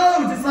against the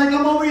goads? It's like,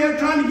 I'm over here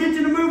trying to get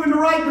you to move in the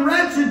right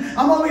direction.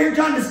 I'm over here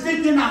trying to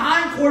stick you in the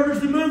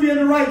hindquarters to move you in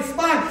the right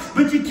spot.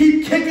 But you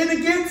keep kicking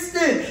against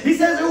it. He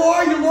says, who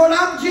are you, Lord?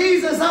 I'm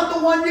Jesus. I'm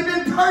the one you've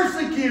been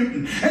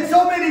persecuting. And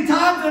so many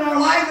times in our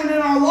life and in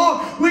our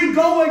walk, we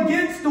go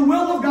against the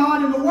will of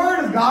God and the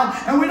Word of God.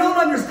 And we don't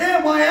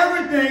understand why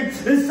everything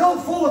is so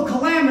full of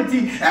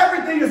calamity.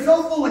 Everything is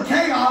so full of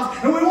chaos.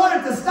 And we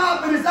want it to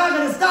stop, but it's not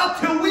going to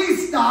stop till we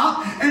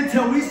stop,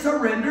 until we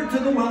surrender to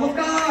the will of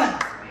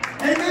God.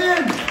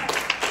 Amen.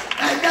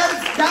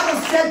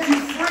 That'll set you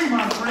free,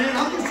 my friend.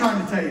 I'm just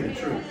trying to tell you the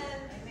truth.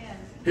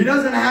 He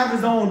doesn't have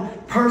his own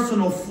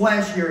personal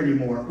flesh here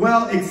anymore.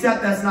 Well,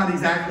 except that's not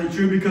exactly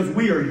true, because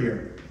we are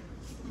here.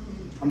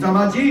 I'm talking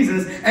about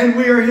Jesus, and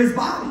we are his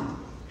body.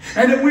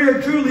 And if we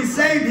are truly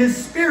saved, his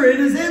spirit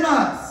is in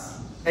us.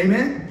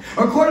 Amen.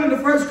 According to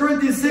 1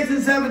 Corinthians 6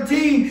 and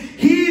 17,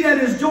 he that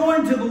is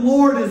joined to the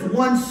Lord is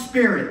one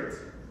spirit.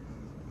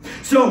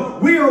 So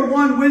we are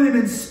one with him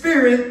in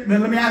spirit.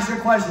 Then let me ask you a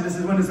question. This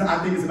is when I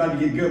think it's about to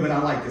get good, but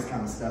I like this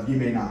kind of stuff. You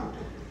may not.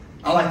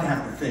 I like to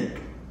have to think.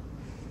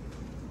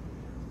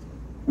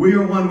 We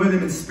are one with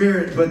him in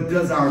spirit, but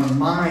does our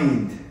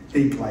mind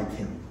think like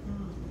him?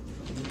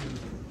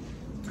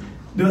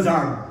 Does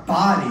our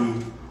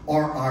body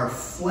or our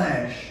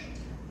flesh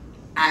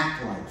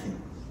act like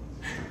him?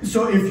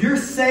 So if you're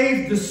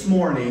saved this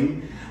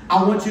morning,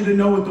 I want you to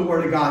know what the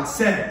Word of God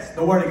says.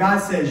 The Word of God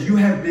says you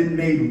have been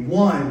made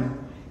one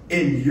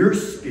in your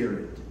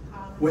spirit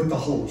with the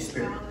Holy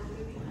Spirit.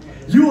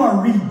 You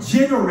are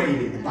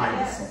regenerated, the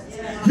Bible says.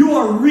 You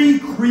are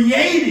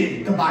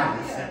recreated, the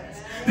Bible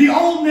says. The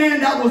old man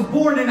that was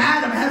born in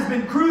Adam has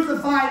been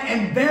crucified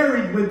and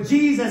buried with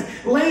Jesus,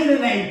 laid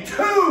in a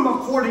tomb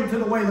according to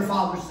the way the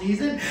Father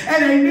sees it.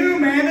 And a new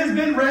man has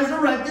been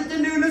resurrected to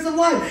newness of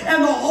life.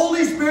 And the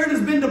Holy Spirit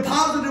has been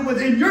deposited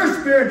within your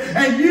spirit.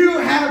 And you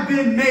have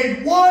been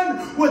made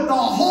one with the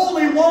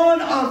Holy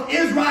One of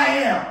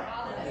Israel.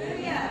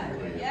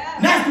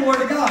 That's the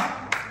Word of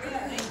God.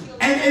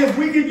 And if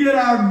we could get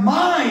our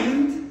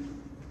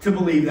mind to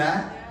believe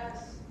that,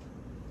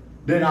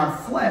 then our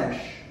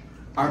flesh,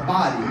 our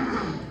body,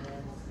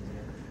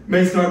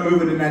 may start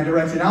moving in that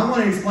direction. Now, I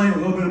want to explain a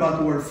little bit about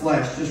the word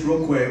flesh, just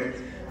real quick.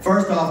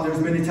 First off,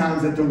 there's many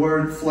times that the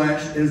word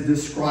flesh is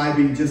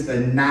describing just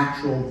a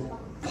natural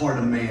part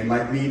of man,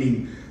 like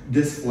meaning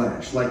this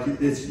flesh. Like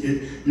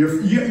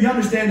you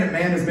understand that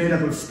man is made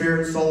up of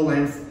spirit, soul,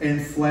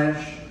 and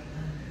flesh.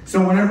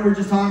 So whenever we're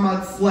just talking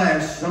about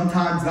flesh,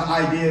 sometimes the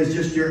idea is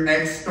just your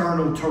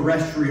external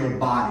terrestrial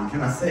body.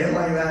 Can I say it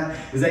like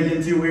that? Is that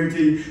getting too weird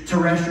to you?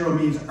 Terrestrial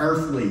means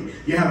earthly.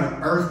 You have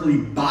an earthly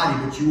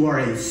body, but you are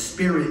a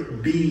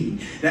spirit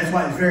being. That's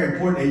why it's very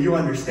important that you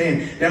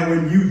understand that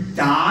when you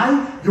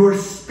die, your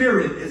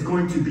spirit is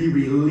going to be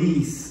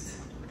released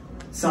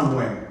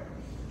somewhere.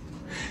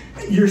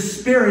 Your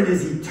spirit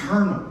is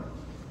eternal.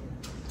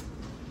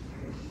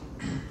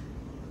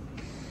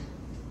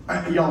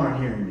 Y'all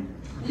aren't hearing me.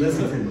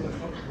 Listen to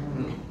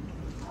me.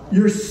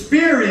 Your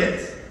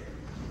spirit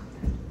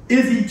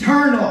is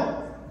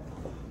eternal.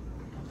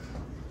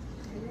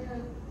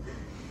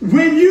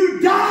 When you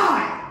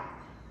die,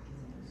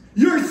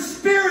 your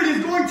spirit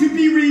is going to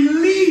be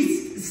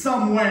released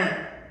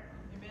somewhere.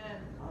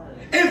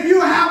 If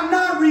you have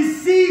not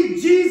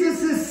received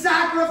Jesus'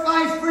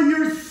 sacrifice for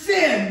your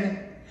sin,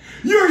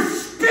 your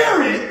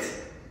spirit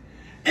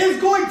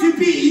is going to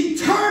be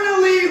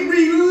eternally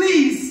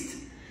released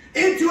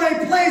into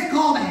a place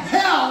called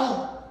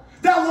hell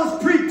that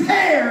was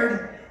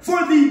prepared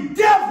for the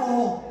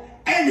devil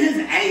and his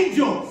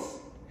angels.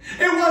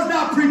 It was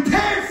not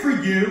prepared for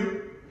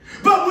you,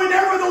 but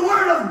whenever the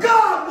word of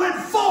God went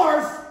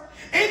forth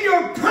in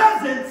your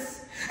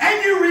presence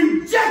and you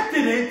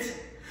rejected it,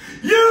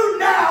 you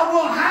now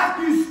will have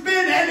to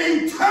spend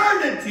an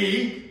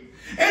eternity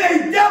in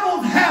a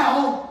devil's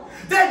hell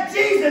that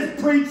Jesus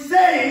preached,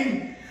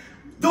 saying,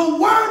 the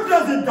word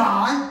doesn't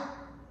die,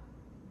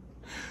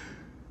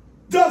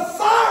 the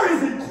fire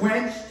isn't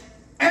quenched,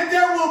 and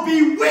there will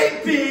be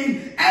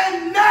weeping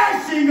and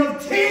gnashing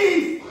of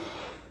teeth.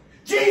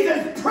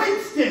 Jesus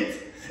preached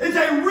it. It's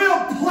a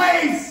real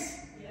place.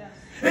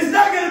 It's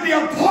not going to be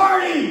a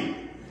party.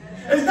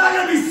 It's not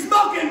going to be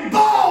smoking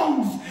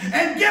bones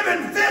and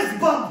giving fist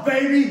bumps,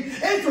 baby.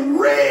 It's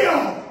real.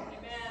 Amen.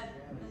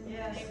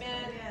 Yes.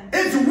 Amen.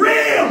 It's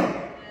real.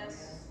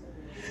 Yes.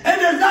 And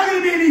there's not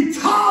going to be any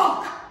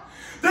talk.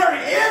 There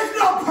is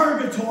no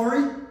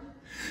purgatory.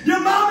 Your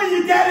mom and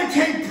your daddy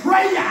can't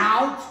pray you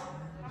out.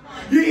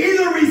 You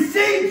either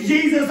receive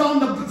Jesus on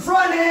the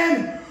front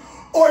end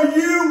or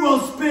you will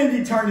spend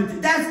eternity.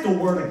 That's the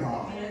word of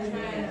God.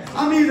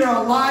 I'm either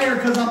a liar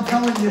because I'm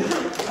telling you,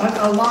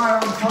 a liar,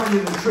 I'm telling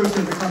you the truth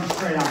because it comes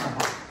straight out the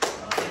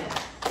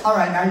Bible. All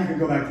right, now you can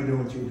go back to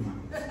doing what you're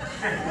doing.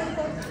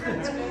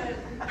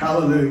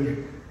 Hallelujah.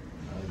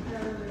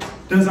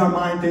 Does our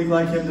mind think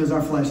like him? Does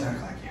our flesh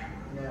act like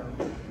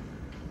him?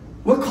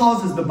 What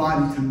causes the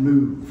body to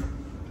move?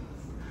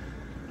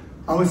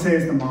 I would say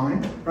it's the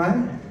mind,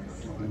 right?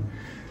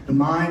 The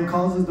mind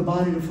causes the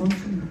body to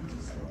function.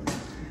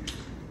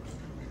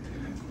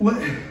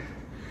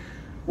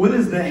 What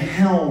is the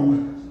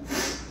helm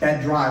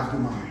that drives the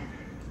mind?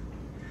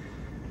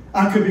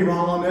 I could be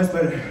wrong on this,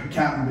 but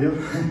Captain Bill.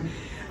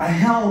 A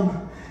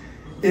helm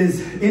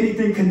is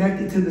anything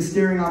connected to the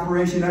steering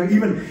operation.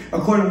 Even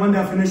according to one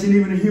definition,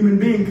 even a human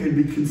being could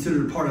be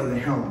considered part of the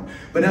helm.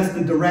 But that's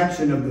the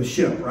direction of the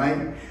ship,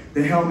 right?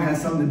 The helm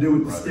has something to do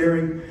with the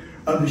steering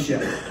of the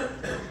ship.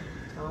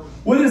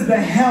 What is the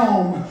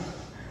helm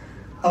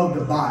of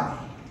the body?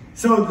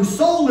 So the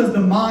soul is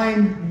the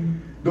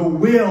mind, the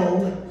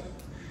will,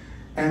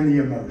 and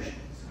the emotions.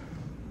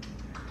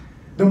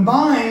 The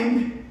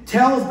mind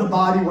tells the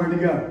body where to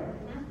go.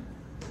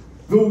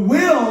 The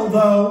will,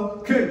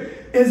 though,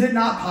 is it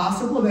not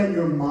possible that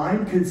your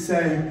mind could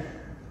say,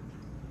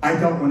 I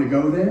don't want to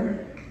go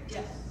there?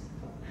 Yes.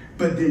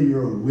 But then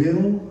your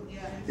will,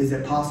 yes. Is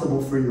it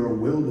possible for your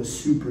will to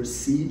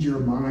supersede your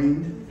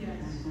mind? Yes.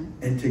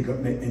 And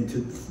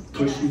to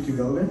push you to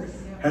go there?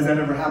 Yes. Has that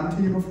ever happened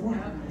to you before?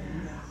 Yes.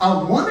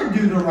 I want to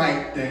do the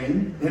right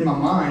thing. In my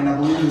mind, I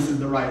believe this is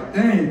the right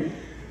thing.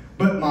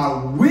 But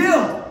my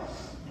will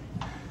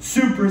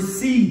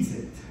supersedes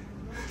it.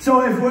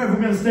 So if we're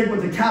going to stick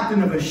with the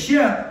captain of a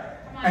ship,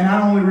 and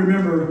I only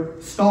remember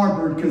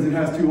starboard because it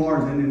has two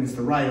R's in it, it's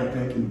the right, I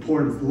think, and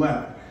port is the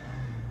left.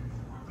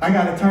 I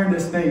got to turn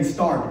this thing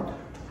starboard.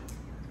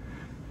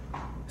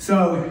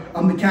 So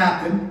I'm the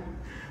captain.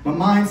 My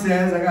mind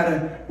says I got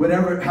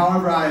to,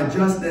 however I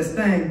adjust this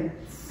thing,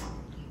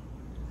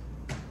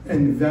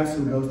 and the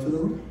vessel goes to the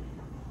right.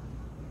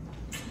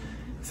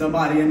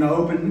 Somebody in the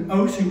open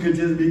ocean could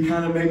just be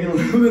kind of making a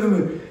little bit of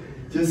a,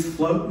 just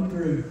floating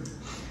through.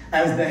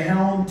 As the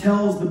helm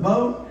tells the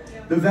boat,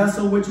 the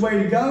vessel, which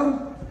way to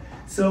go,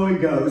 so it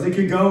goes. It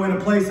could go in a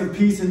place of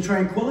peace and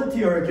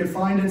tranquility, or it could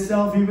find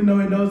itself, even though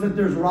it knows that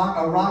there's a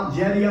rock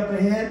jetty up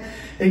ahead,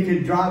 it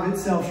could drive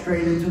itself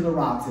straight into the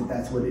rocks if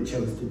that's what it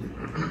chose to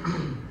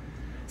do.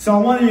 So I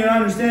want you to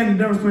understand the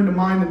difference between the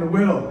mind and the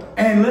will.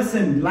 And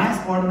listen,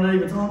 last part, I'm not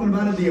even talking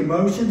about it, the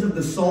emotions of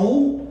the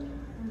soul.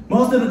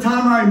 Most of the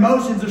time our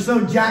emotions are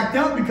so jacked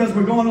up because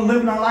we're going to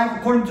live in our life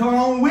according to our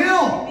own will.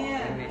 Amen.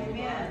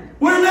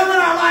 We're living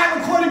our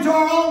life according to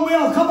our own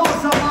will. Come on,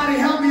 somebody,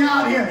 help me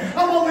out here.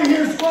 I'm over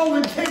here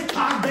scrolling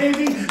TikTok,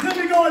 baby. Let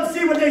me go and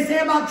see what they say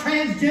about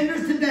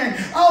transgenders today.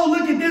 Oh,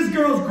 look at this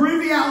girl's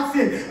groovy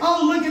outfit.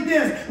 Oh, look at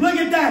this. Look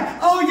at that.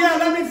 Oh, yeah,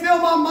 let me fill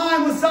my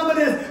mind with some of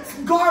this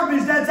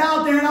garbage that's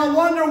out there, and I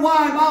wonder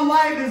why my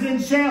life is in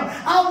shame.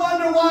 I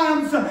wonder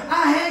why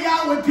I hang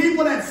out with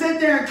people that sit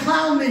there and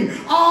clown me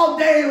all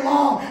day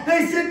long.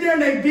 They sit there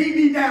and they beat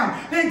me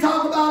down. They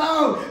talk about,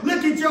 oh,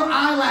 look at your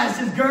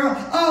eyelashes, girl.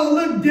 Oh,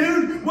 look,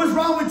 dude, what's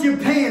wrong with your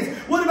pants?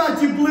 What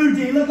about your blue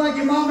jeans? Look like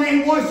your mama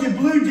ain't washed your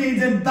blue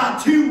jeans in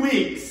about 2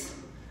 weeks.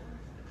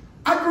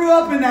 I grew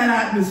up in that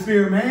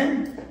atmosphere,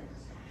 man.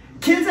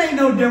 Kids ain't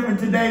no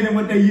different today than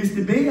what they used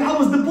to be. I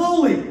was the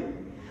bully.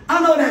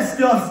 I know that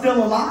stuff's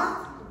still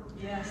alive.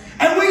 Yes.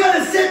 And we got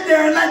to sit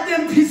there and let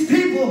them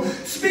people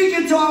speak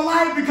into our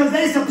life because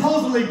they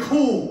supposedly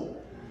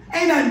cool.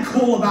 Ain't nothing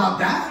cool about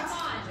that.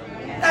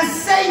 That's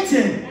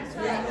Satan.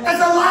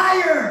 That's a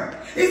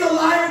liar. He's a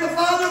liar. The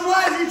father of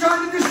lies. He's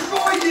trying to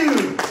destroy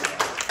you.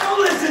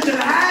 Don't listen to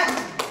that.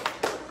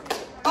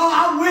 Oh,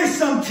 I wish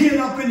some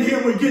kid up in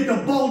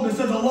boldness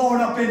of the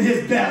Lord up in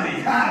his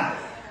belly.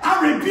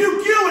 I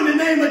rebuke you in the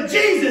name of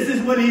Jesus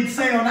is what he'd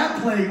say on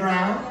that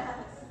playground.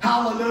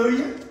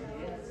 Hallelujah.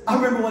 I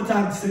remember one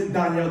time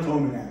Danielle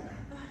told me that.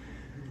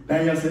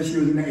 Danielle said she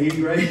was in the 8th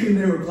grade and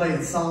they were playing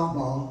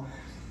softball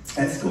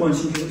at school, and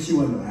she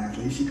wasn't an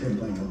athlete. She couldn't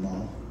play no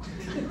ball.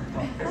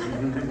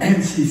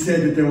 And she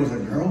said that there was a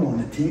girl on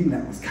the team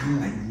that was kind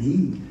of like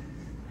mean.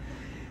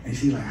 And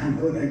she's like, I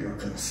know that girl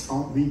could have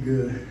stomped me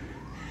good.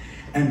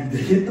 And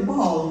they hit the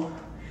ball,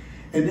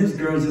 and this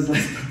girl just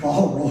let the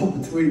ball roll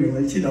between her.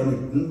 Like, she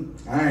don't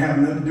like, I ain't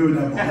having nothing to do with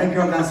that ball. That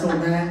girl got so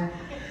mad.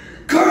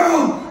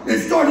 Girl! It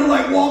started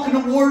like walking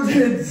towards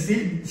it.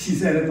 She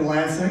said at the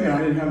last second, I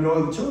didn't have no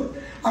other choice.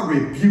 I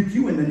rebuke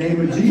you in the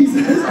name of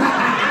Jesus. And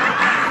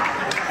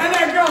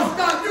that girl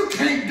stopped. You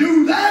can't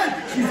do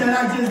that. She said,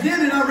 I just did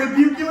it. I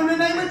rebuke you in the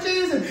name of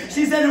Jesus.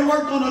 She said it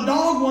worked on a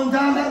dog one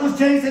time that was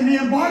chasing me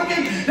and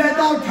barking. That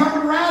dog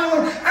turned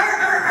around and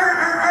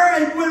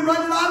went, and went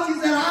running off. She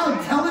said,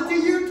 I'll tell it to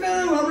you too.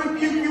 I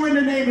rebuke you in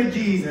the name of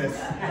Jesus.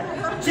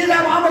 She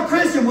said, well, I'm a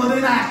Christian. Well,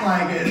 then act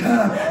like it.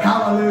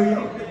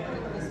 Hallelujah.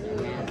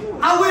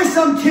 I wish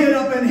some kid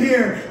up in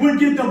here would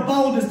get the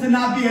boldness to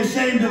not be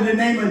ashamed of the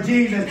name of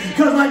Jesus.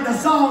 Because like the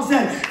song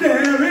said,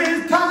 there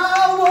is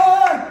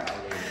power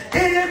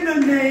in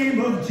the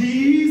name of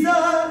Jesus.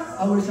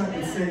 I wish I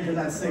could sing, because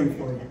I'd sing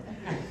for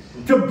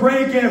you. To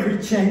break every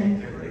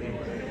chain.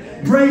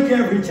 Break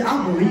every chain.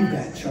 I believe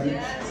that,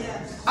 church.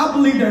 I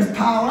believe there's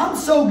power. I'm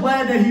so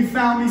glad that he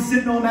found me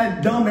sitting on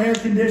that dumb air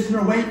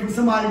conditioner waiting for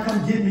somebody to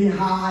come get me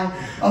high.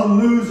 A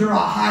loser, a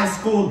high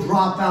school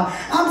dropout.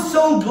 I'm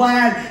so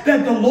glad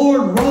that the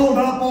Lord rolled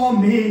up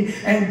on me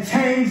and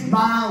changed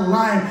my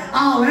life.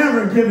 I'll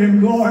ever give him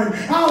glory.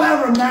 I'll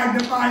ever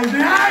magnify his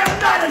name. I am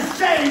not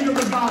ashamed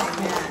of the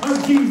gospel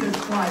of Jesus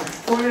Christ,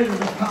 for it is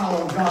the power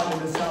of God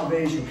and the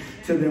salvation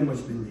to them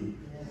which believe.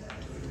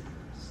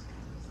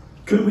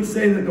 Could we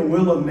say that the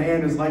will of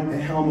man is like the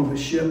helm of a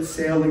ship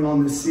sailing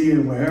on the sea,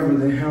 and wherever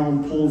the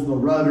helm pulls the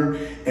rudder,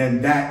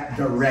 in that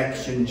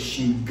direction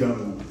she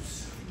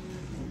goes?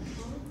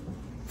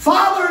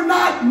 Father,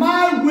 not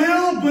my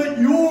will, but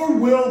your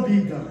will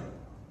be done.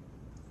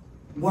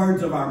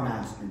 Words of our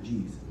Master,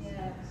 Jesus.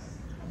 Yes.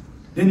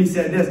 Then he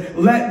said this,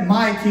 let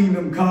my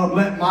kingdom come,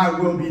 let my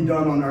will be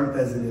done on earth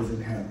as it is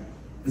in heaven.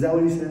 Is that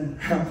what he said?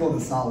 I pulled a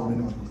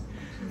Solomon on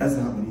this. That's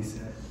not what he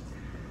said.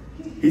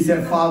 He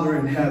said, Father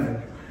in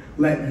heaven,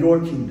 let your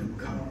kingdom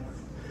come.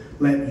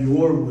 Let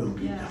your will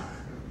be done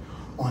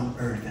on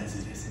earth as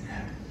it is in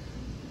heaven.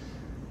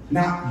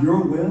 Not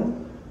your will,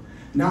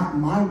 not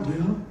my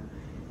will,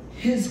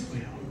 his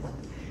will.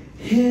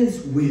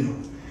 His will.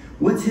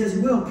 What's his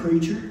will,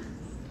 preacher?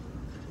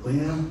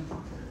 Well,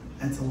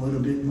 that's a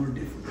little bit more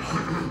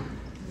difficult.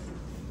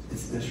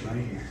 It's this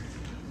right here.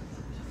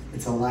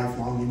 It's a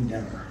lifelong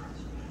endeavor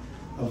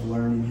of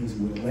learning his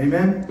will.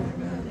 Amen?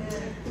 Amen.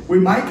 We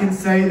might can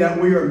say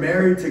that we are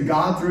married to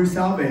God through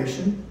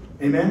salvation.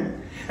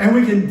 Amen? And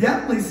we can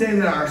definitely say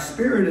that our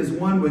spirit is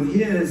one with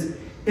his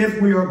if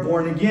we are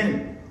born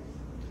again.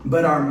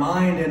 But our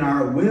mind and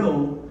our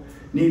will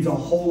needs a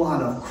whole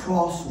lot of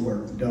cross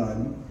work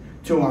done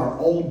to our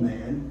old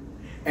man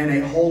and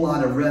a whole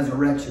lot of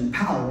resurrection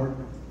power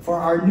for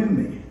our new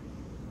man.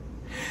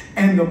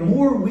 And the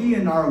more we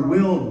and our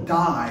will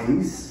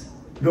dies,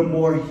 the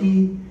more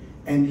he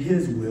and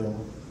his will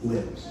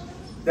lives.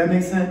 That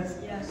makes sense?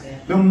 Yes.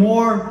 The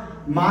more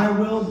my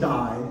will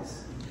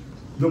dies,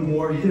 the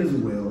more his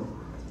will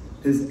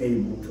is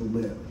able to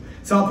live.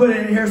 So I'll put it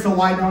in here, so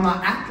why don't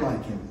I act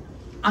like him?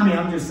 I mean,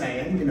 I'm just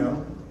saying, you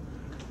know.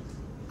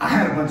 I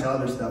had a bunch of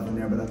other stuff in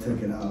there, but I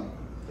took it out.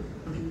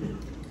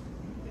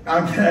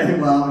 Okay,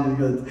 well, I'm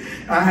just good.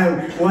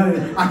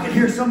 I could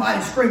hear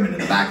somebody screaming in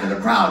the back of the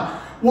crowd,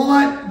 well,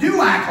 I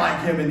do act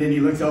like him. And then he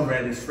looks over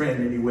at his friend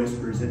and he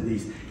whispers at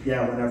least,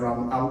 yeah, whenever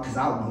I'm out, because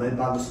I'm led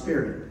by the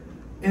Spirit.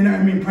 And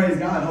I mean, praise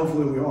God,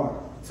 hopefully we are.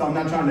 So I'm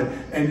not trying to,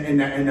 and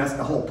that's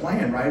the whole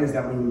plan, right? Is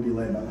that we would be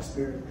led by the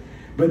Spirit.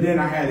 But then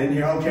I had in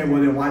here, okay, well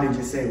then why did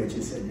you say what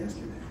you said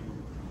yesterday?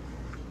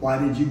 Why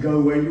did you go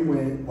where you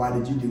went? Why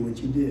did you do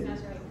what you did?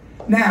 That's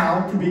right.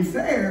 Now, to be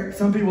fair,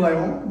 some people are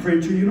like, well,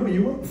 preacher, you know,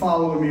 you weren't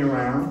following me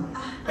around.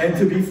 And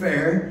to be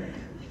fair,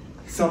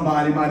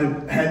 somebody might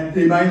have had,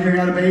 anybody here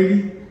got a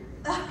baby?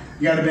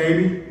 You got a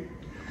baby?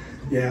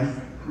 Yeah.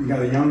 You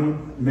got a young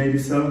one? Maybe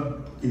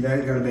so. You got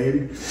a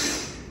baby?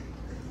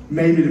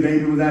 Maybe the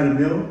baby was out of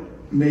milk.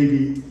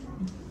 Maybe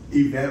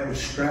Yvette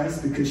was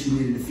stressed because she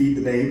needed to feed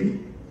the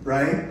baby,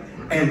 right?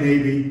 And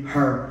maybe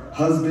her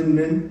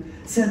husbandman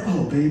said,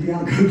 oh, baby,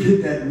 I'll go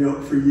get that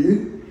milk for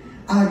you.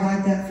 I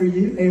got that for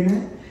you.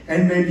 Amen.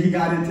 And maybe he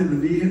got into the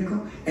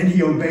vehicle and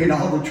he obeyed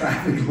all the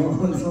traffic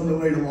laws on the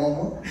way to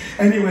Walmart.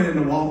 And he went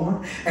into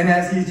Walmart. And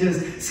as he's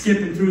just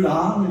skipping through the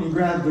aisle and he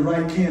grabs the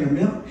right can of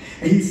milk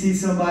and he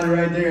sees somebody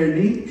right there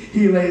in need,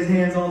 he lays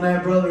hands on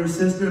that brother or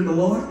sister in the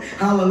Lord.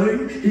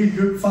 Hallelujah. He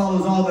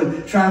follows all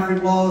the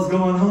traffic laws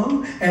going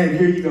home. And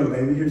here you go,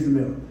 baby. Here's the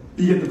milk.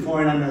 You get the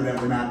point. I know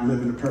that we're not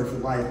living a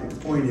perfect life, but the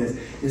point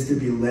is to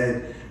be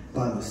led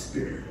by the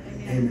Spirit.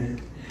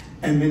 Amen.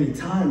 And many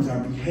times our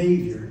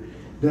behavior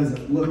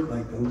doesn't look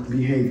like the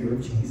behavior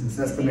of Jesus.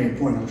 That's the main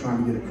point I'm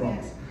trying to get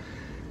across.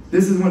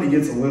 This is when it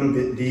gets a little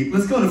bit deep.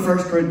 Let's go to 1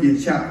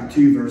 Corinthians chapter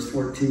 2, verse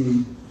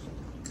 14.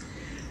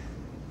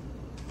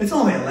 It's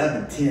only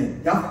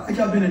 11:10. Y'all think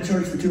y'all been in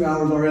church for 2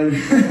 hours already?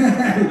 Mike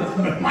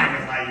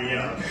is like,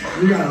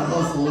 yeah. You gotta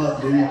hustle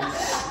up, dude.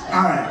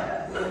 All right.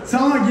 So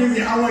I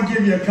want to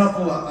give you a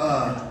couple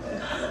of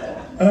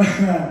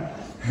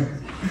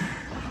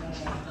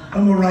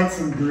I'm gonna write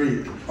some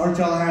Greek. Aren't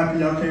y'all happy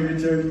y'all came to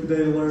church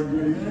today to learn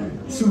Greek?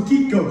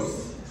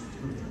 Sukikos.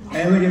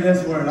 And look at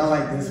this word. I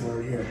like this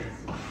word here.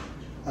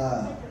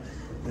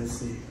 Let's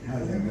see. How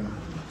does that go?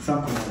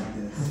 Something like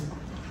this.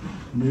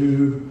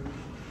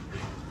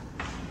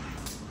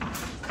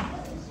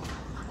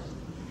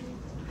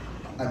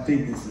 I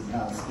think this is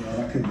how it's spelled.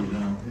 I could be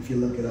wrong. If you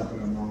look it up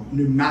and I'm wrong.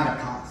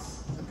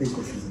 Pneumatikos. I think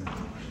this is it.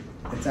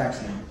 It's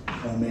actually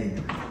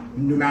omega.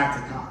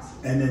 Pneumatikos.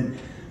 And then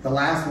the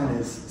last one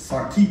is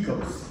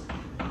sarkikos.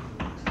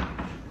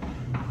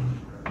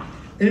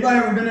 Anybody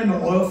ever been in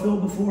the oil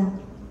field before?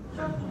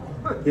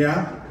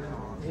 Yeah?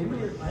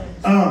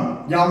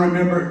 Y'all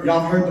remember,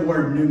 y'all heard the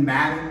word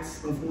pneumatics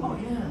before? Oh,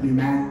 yeah.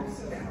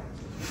 Pneumatics?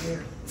 Yeah.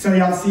 So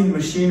y'all seen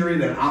machinery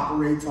that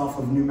operates off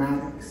of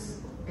pneumatics?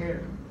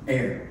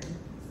 Air.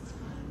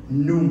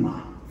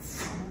 Pneuma.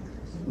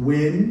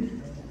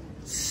 Wind.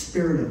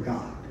 Spirit of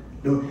God.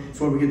 That's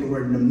where we get the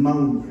word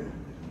pneumonia.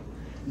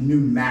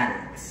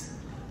 Pneumatics.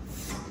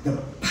 The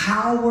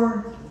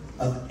power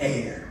of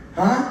air.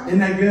 Huh? Isn't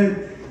that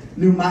good?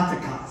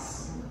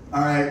 Pneumatikos.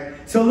 All right.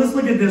 So let's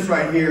look at this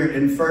right here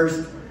in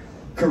 1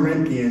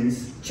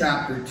 Corinthians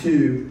chapter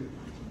 2,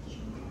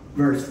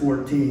 verse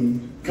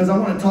 14. Because I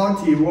want to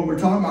talk to you. What we're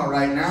talking about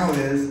right now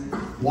is,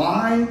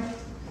 why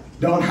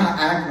don't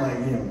I act like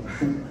him?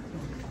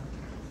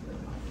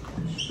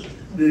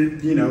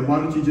 Why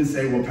don't you just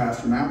say, well,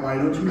 Pastor Matt, why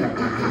don't you act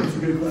like him? That's a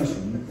good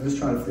question. Let's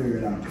try to figure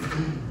it out.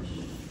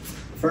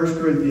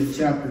 1 Corinthians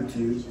chapter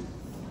 2,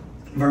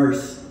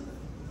 verse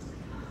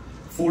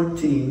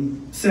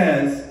 14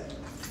 says,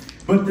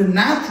 but the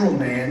natural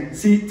man,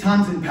 see,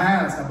 times in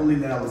past, I believe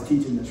that I was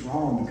teaching this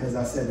wrong because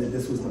I said that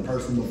this was the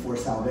person before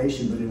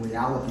salvation, but in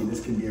reality,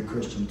 this can be a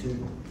Christian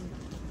too.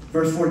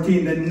 Verse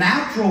 14, the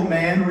natural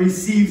man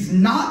receives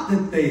not the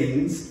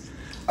things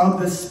of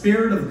the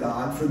Spirit of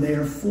God, for they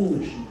are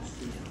foolishness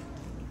to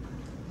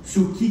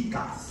him.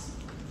 Sukikas.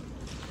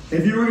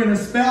 If you were going to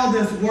spell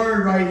this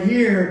word right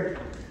here,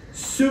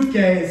 suke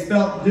is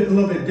spelled a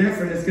little bit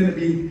different. It's going to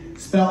be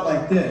spelled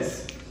like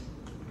this.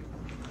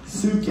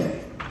 Suke.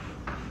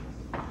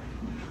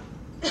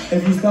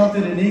 If you spelled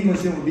it in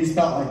English, it would be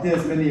spelled like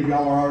this. Many of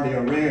y'all are already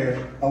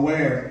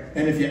aware.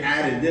 And if you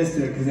added this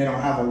to it, because they don't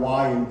have a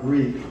Y in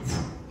Greek,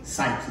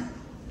 psyche.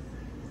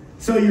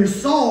 So your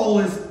soul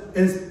is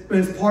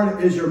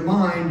your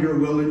mind, your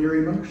will, and your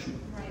emotion.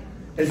 Right.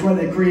 It's where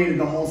they created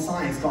the whole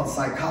science called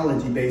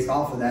psychology based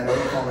off of that. I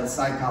don't call it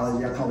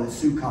psychology, I call it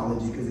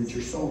psychology because it's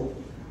your soul.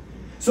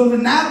 So the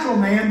natural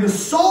man, the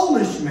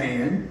soulish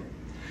man,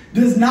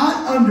 does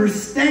not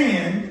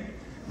understand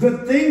the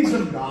things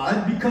of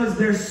God because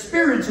they're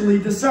spiritually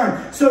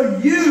discerned. So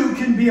you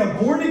can be a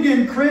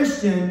born-again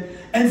Christian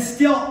and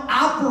still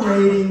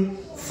operating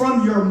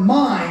from your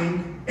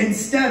mind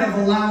instead of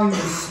allowing the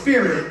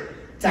Spirit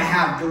to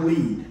have the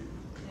lead.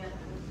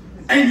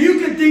 And you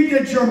can think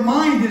that your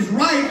mind is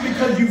right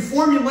because you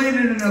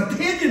formulated an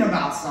opinion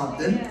about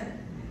something,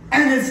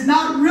 and it's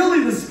not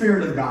really the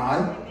Spirit of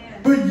God,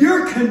 but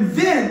you're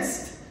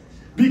convinced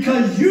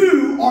because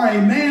you are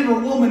a man or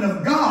woman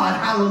of God,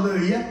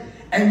 hallelujah,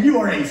 and you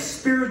are a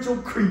spiritual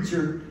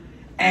creature,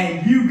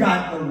 and you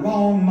got the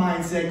wrong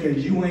mindset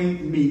because you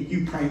ain't meat.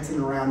 You prancing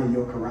around in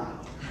your corral.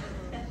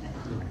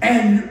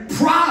 And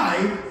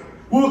pride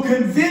will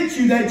convince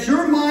you that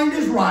your mind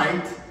is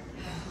right,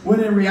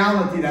 when in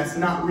reality, that's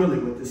not really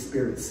what the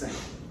Spirit's saying.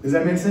 Does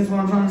that make sense what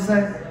I'm trying to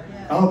say?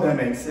 I hope that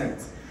makes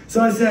sense.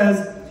 So it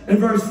says in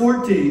verse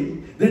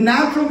 14, the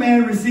natural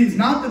man receives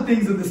not the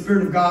things of the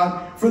Spirit of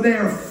God, for they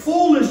are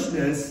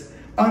foolishness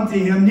unto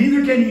him,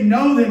 neither can he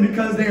know them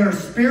because they are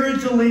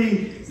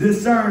spiritually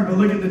discerned. But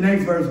look at the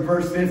next verse,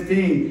 verse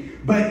 15.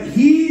 But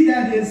he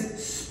that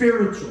is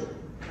spiritual,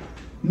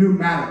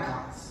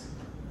 pneumatikos,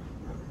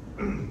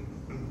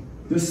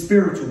 the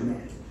spiritual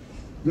man.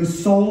 The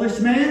soulish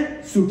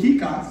man,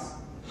 sukikas.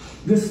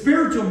 The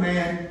spiritual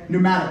man,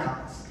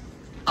 pneumatikos.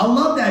 I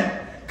love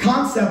that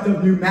concept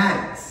of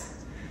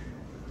pneumatics.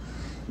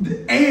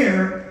 The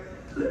air,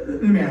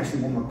 let me ask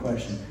you one more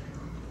question.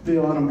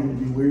 Bill, I don't mean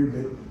to be weird,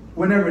 but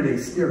whenever they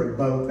steer a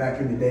boat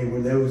back in the day,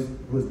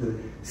 was the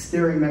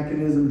steering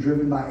mechanism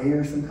driven by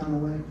air some kind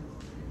of way?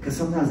 Because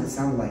sometimes it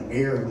sounded like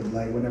air would,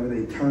 like, whenever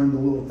they turned the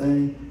little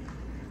thing.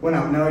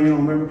 No, you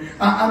don't remember?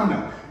 I don't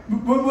know.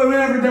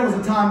 Whenever there was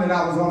a time that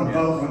I was on a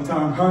boat one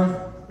time,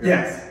 huh?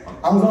 Yes.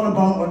 I was on a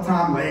boat one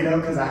time laid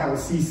up because I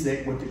was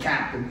seasick with the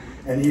captain,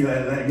 and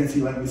I guess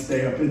he let me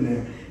stay up in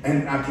there.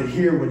 And I could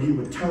hear when he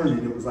would turn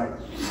it,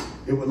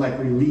 it would like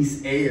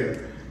release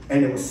air,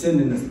 and it was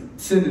sending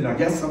I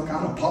guess some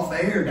kind of puff of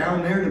air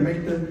down there to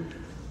make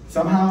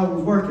somehow it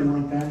was working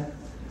like that.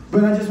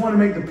 But I just want to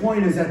make the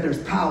point is that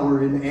there's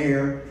power in the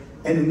air,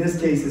 and in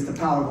this case, it's the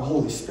power of the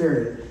Holy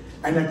Spirit.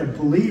 And that the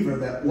believer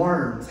that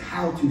learns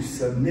how to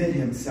submit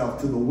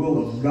himself to the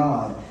will of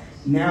God,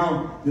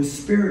 now the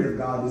Spirit of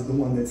God is the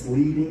one that's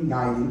leading,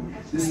 guiding.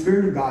 The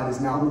Spirit of God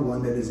is now the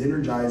one that is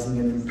energizing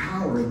and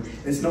empowering.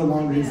 It's no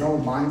longer his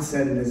own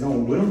mindset and his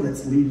own will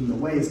that's leading the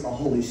way. It's the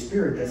Holy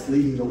Spirit that's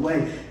leading the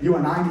way. You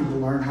and I need to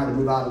learn how to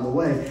move out of the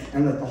way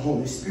and let the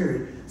Holy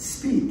Spirit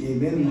speak.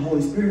 Amen. And the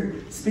Holy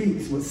Spirit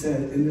speaks what's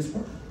said in this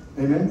word.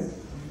 Amen.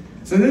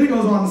 So then he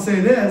goes on to say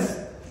this.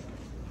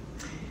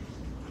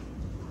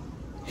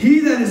 He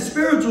that is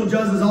spiritual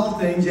judges all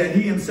things, yet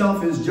he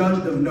himself is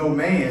judged of no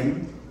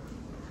man.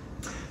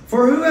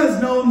 For who has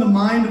known the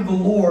mind of the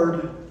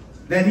Lord,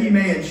 that he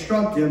may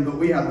instruct him? But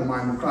we have the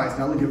mind of Christ.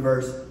 Now look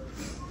at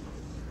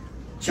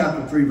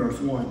chapter 3, verse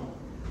 1.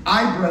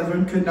 I,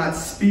 brethren, could not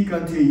speak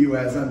unto you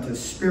as unto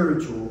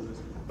spiritual,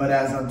 but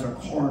as unto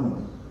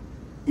carnal,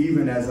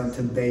 even as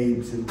unto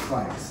babes in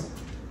Christ.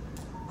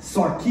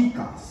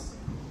 Sarkikos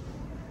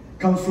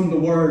comes from the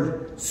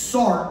word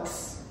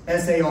sarx,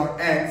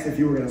 S-A-R-X, if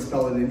you were going to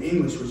spell it in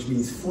English, which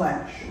means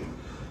flesh.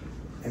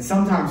 And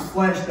sometimes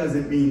flesh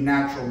doesn't mean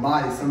natural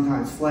body.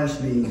 Sometimes flesh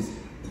means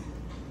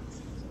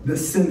the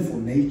sinful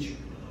nature.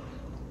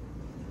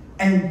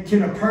 And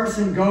can a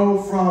person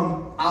go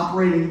from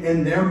operating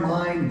in their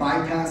mind,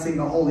 bypassing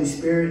the Holy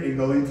Spirit, and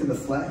go into the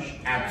flesh?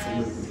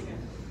 Absolutely.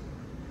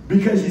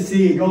 Because you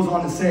see, it goes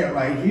on to say it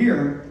right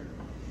here.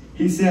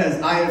 He says,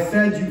 I have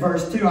fed you,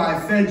 verse 2, I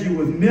have fed you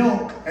with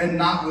milk and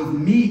not with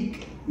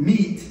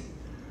meat.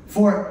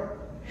 For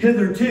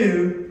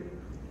hitherto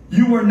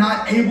you were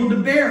not able to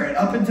bear it.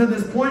 Up until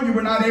this point, you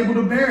were not able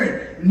to bear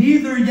it.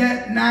 Neither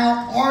yet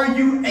now are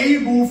you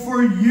able,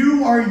 for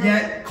you are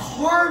yet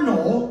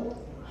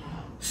carnal.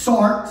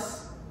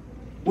 Sarx,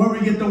 where we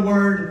get the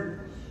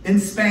word in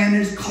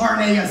Spanish,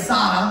 carne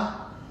asada,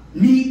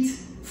 meat,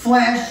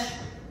 flesh.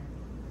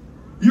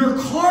 You're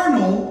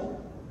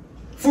carnal,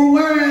 for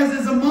whereas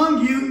is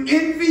among you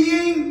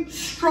envying,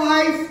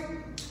 strife,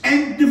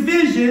 and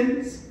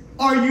divisions,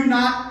 are you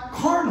not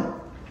carnal?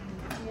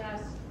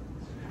 Yes.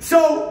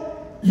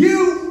 So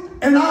you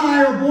and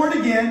I are born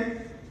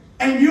again,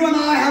 and you and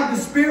I have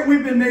the Spirit.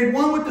 We've been made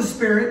one with the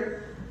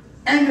Spirit,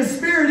 and the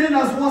Spirit in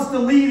us wants to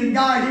lead and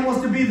guide. He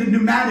wants to be the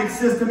pneumatic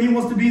system. He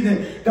wants to be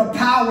the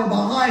power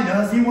behind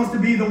us. He wants to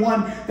be the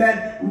one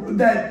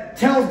that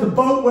tells the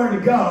boat where to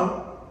go.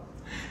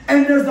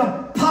 And there's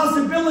a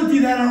possibility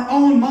that our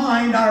own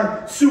mind,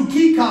 our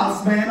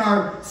psychikos man,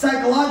 our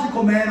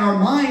psychological man, our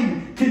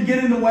mind can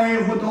get in the way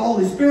of what the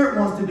Holy Spirit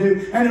wants to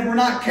do. And if we're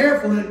not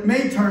careful, it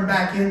may turn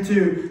back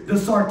into the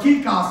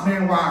sarkikos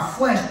man, where our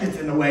flesh gets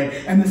in the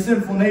way and the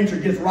sinful nature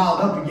gets riled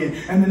up again.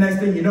 And the next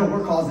thing you know,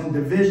 we're causing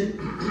division,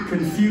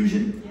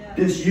 confusion,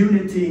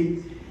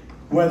 disunity,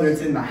 whether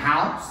it's in the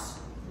house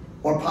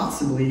or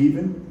possibly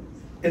even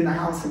in the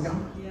house of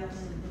God.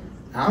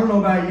 I don't know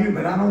about you,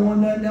 but I don't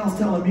want nothing else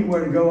telling me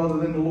where to go other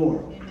than the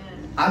Lord.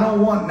 Amen. I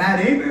don't want Matt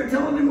Hebert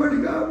telling me where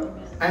to go.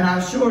 Amen. And I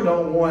sure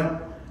don't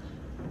want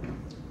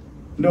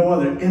no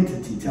other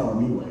entity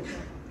telling me where to go.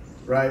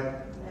 Right?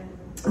 Amen.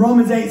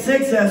 Romans 8:6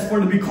 says, for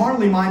to be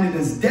carnally minded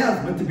is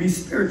death, but to be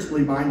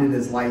spiritually minded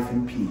is life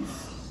and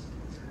peace.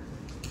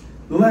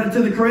 The letter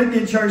to the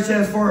Corinthian church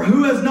says, for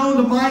who has known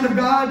the mind of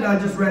God? I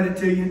just read it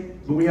to you,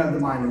 but we have the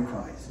mind of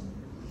Christ.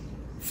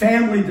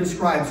 Family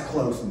describes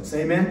closeness.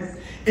 Amen?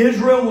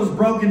 Israel was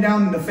broken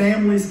down into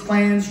families,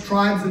 clans,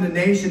 tribes, and a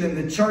nation, and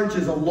the church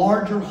is a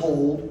larger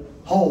whole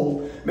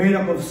made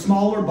up of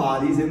smaller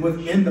bodies, and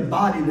within the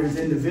body there's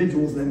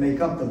individuals that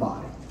make up the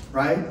body,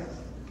 right?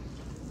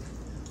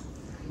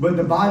 But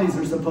the bodies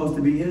are supposed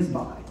to be his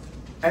body.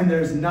 And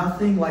there's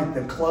nothing like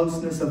the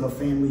closeness of a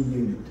family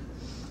unit.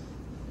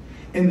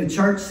 In the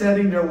church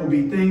setting, there will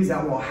be things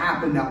that will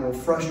happen that will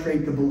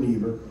frustrate the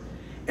believer.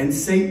 And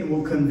Satan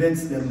will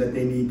convince them that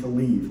they need to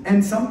leave.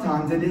 And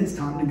sometimes it is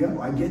time to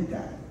go. I get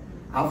that.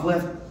 I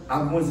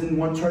was in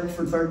one church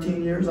for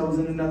 13 years. I was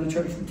in another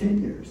church for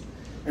 10 years.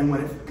 And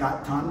when it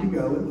got time to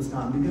go, it was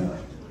time to go.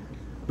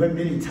 But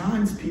many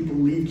times people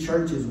leave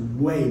churches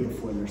way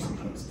before they're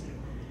supposed to.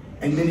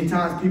 And many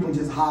times people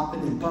just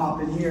hopping and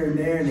popping here and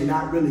there, and they're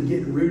not really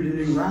getting rooted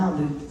and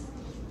grounded.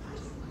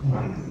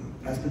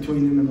 That's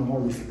between them and the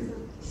Holy Spirit.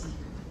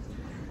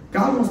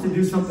 God wants to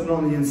do something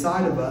on the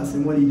inside of us,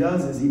 and what he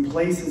does is he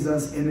places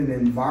us in an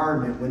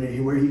environment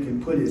where he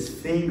can put his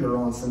finger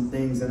on some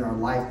things in our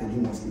life that he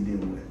wants to deal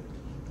with.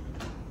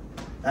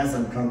 That's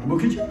uncomfortable.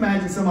 Could you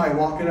imagine somebody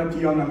walking up to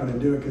you? I'm not going to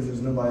do it because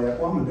there's nobody else.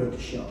 Well, I'm going to do it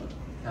to show.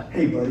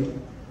 Hey, buddy,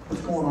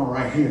 what's going on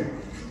right here?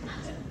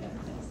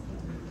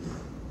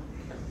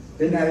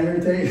 Isn't that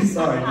irritating?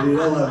 Sorry, dude.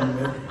 I love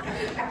you,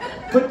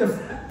 man.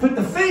 Put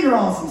the finger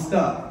on some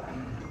stuff.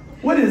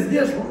 What is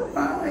this?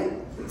 Right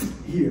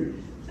here.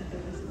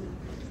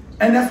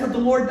 And that's what the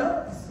Lord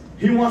does.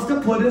 He wants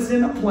to put us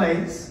in a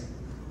place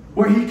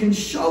where he can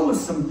show us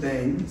some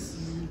things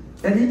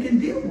that he can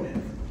deal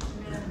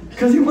with.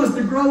 Because he wants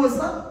to grow us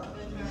up.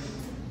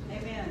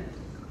 Amen.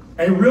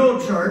 A real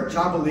church,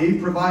 I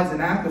believe, provides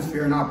an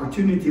atmosphere and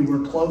opportunity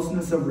where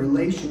closeness of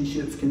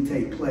relationships can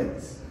take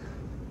place.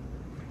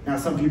 Now,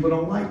 some people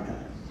don't like that.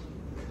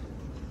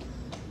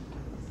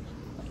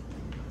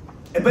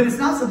 But it's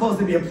not supposed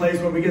to be a place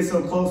where we get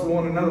so close to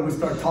one another we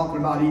start talking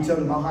about each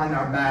other behind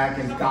our back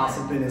and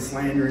gossiping and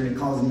slandering and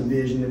causing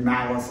division and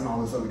malice and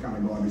all this other kind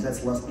of garbage.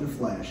 That's lust of the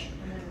flesh.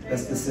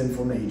 That's the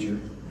sinful nature.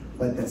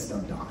 Let that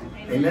stuff die.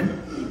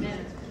 Amen?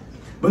 Amen.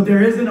 But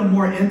there isn't a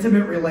more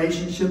intimate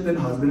relationship than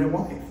husband and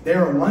wife. They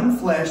are one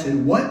flesh,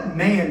 and what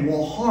man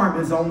will harm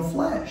his own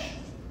flesh?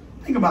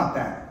 Think about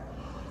that.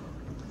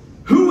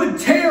 Who would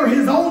tear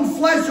his own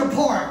flesh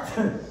apart?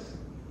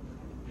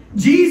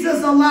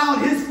 Jesus allowed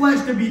his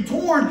flesh to be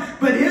torn,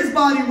 but his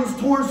body was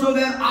torn so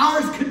that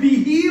ours could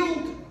be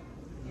healed.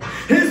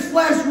 His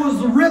flesh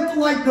was ripped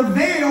like the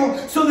veil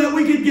so that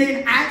we could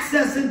gain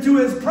access into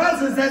his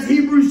presence. That's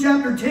Hebrews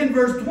chapter 10,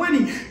 verse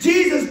 20.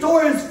 Jesus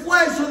tore his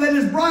flesh so that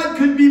his bride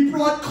could be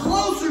brought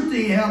closer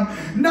to him,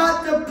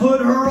 not to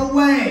put her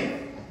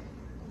away.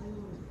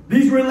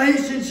 These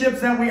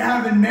relationships that we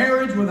have in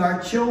marriage with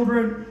our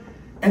children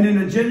and in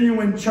a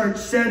genuine church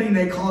setting,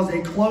 they cause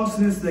a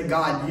closeness that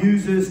God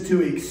uses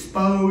to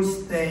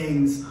expose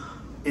things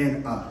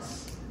in us.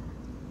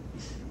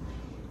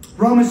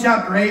 Romans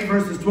chapter 8,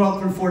 verses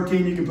 12 through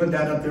 14. You can put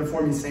that up there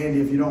for me,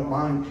 Sandy, if you don't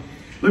mind.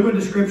 Look what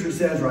the scripture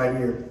says right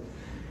here.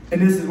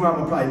 And this is where I'm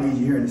going to probably need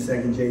you here in a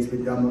second, Jace, but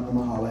I'm going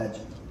to holler at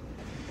you.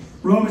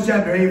 Romans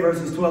chapter 8,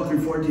 verses 12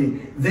 through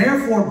 14.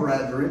 Therefore,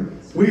 brethren,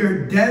 we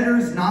are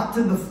debtors not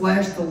to the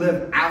flesh to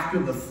live after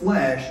the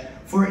flesh.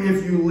 For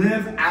if you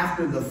live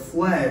after the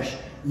flesh,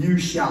 you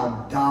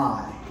shall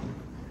die.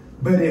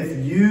 But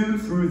if you,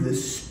 through the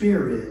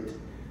Spirit,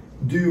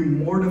 do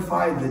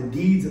mortify the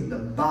deeds of the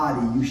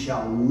body, you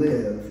shall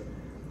live.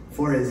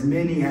 For as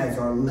many as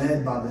are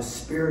led by the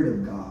Spirit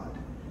of God,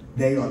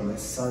 they are the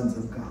sons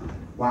of God.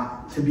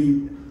 Wow. To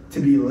be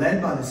led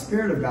by the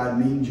Spirit of God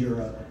means you're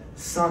a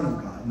son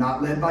of God.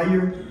 Not led by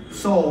your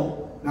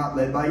soul, not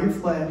led by your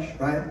flesh,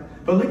 right?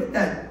 But look at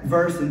that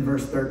verse in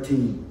verse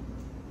 13.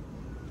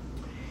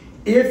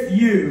 If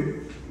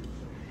you,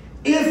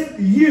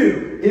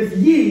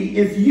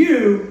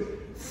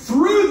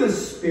 through the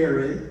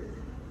Spirit,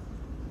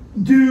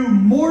 do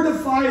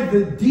mortify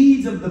the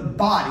deeds of the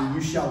body,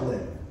 you shall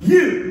live.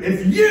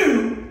 If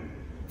you,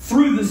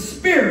 through the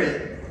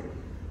Spirit,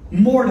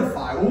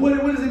 mortify. Well,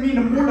 what does it mean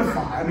to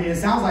mortify? I mean, it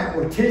sounds like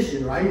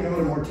mortician, right? You know what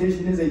a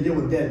mortician is? They deal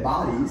with dead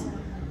bodies.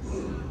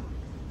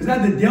 It's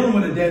not that dealing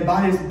with a dead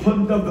body, it's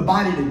putting the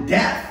body to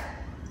death.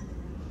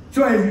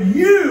 So if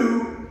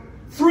you,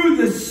 through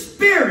the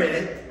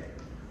Spirit,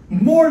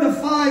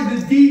 mortify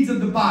the deeds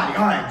of the body.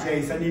 All right,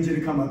 Jace, I need you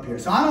to come up here.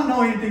 So I don't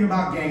know anything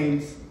about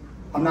games.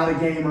 I'm not a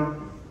gamer.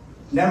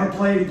 Never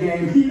played a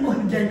game.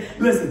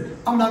 Listen,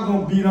 I'm not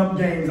going to beat up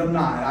games. I'm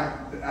not.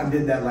 I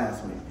did that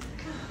last week.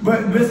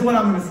 But this is what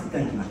I'm going to say.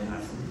 Thank you,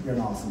 man. You're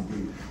an awesome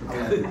dude. I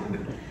love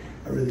you.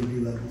 I really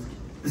do love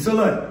you. So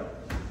look,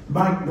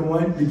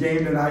 the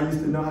game that I used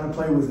to know how to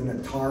play was an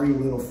Atari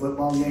little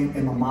football game,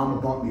 and my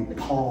mama bought me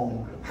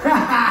Pong.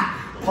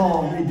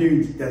 Pong,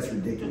 dude, that's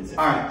ridiculous.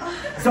 All right,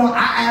 so I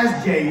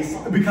asked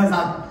Jace, because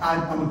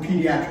I'm a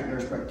pediatric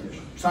nurse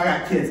practitioner, so I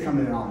got kids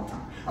coming in all the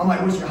time. I'm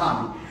like, what's your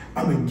hobby?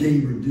 I'm a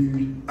gamer,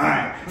 dude. All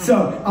right,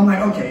 so I'm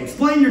like, okay,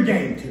 explain your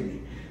game to me.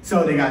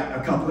 So they got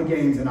a couple of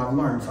games that I've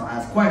learned, so I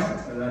ask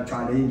questions. And I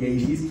try to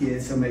engage these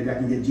kids so maybe I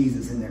can get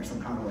Jesus in there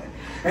some kind of way.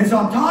 And so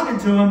I'm talking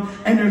to them,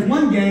 and there's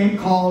one game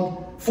called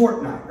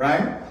Fortnite,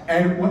 right?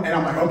 And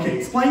I'm like, okay,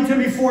 explain to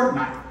me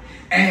Fortnite.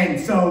 And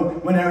so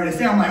whenever they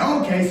say, I'm like,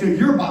 okay, so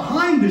you're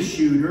behind the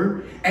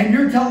shooter and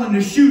you're telling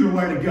the shooter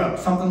where to go.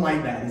 Something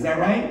like that. Is that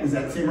right? Does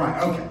that seem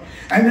right? Okay.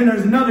 And then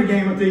there's another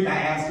game I think I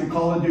asked you,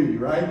 Call of Duty,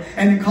 right?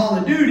 And in Call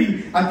of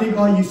Duty, I think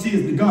all you see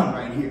is the gun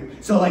right here.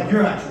 So like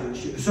you're actually the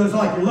shooter. So it's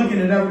like you're looking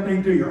at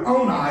everything through your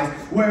own eyes.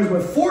 Whereas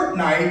with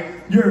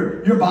Fortnite,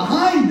 you're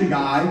behind the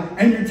guy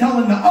and you're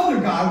telling the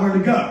other guy where to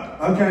go.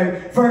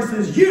 Okay?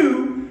 Versus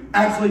you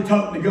actually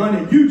toting the gun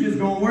and you just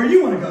going where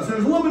you want to go. So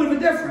there's a little bit of a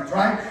difference,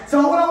 right?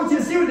 So what I want you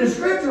to see with this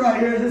scripture right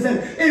here is it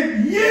says,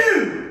 if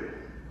you,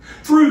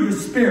 through the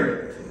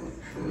Spirit,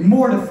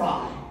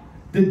 mortify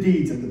the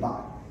deeds of the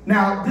body.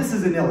 Now, this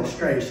is an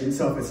illustration,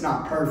 so if it's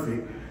not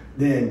perfect,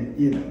 then,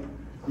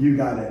 you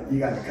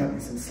gotta cut me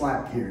some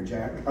slack here,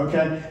 Jack.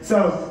 Okay?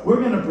 So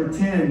we're going to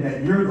pretend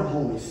that you're the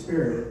Holy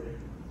Spirit,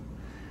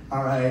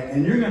 all right?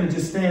 And you're going to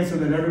just stand so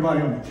that everybody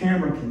on the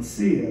camera can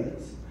see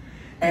us.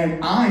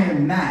 And I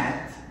am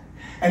Matt.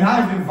 And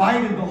I've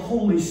invited the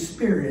Holy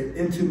Spirit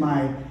into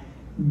my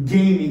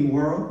gaming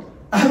world.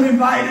 I've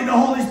invited the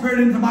Holy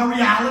Spirit into my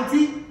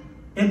reality,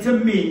 into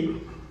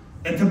me,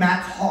 into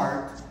Matt's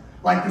heart.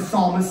 Like the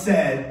psalmist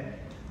said,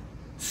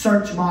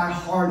 search my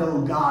heart,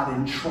 O God,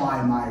 and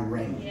try my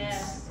reins.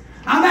 Yes.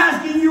 I'm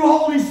asking you,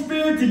 Holy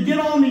Spirit, to get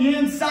on the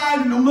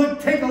inside and to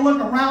take a look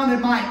around at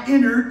my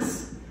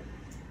innards.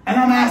 And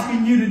I'm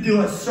asking you to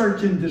do a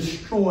search and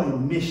destroy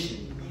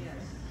mission.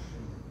 Yes.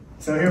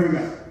 So here we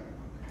go.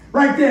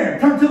 Right there.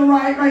 Turn to the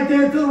right. Right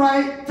there. To the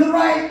right. To the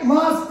right.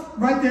 Lust.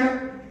 Right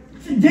there.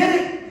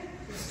 Get it.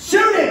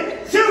 Shoot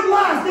it. Shoot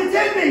lust. It's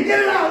in me. Get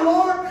it out,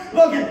 Lord.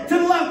 Look at to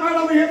the left. Right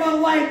over here by the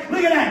light.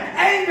 Look at that.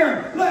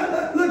 Anger.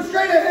 Look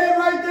straight ahead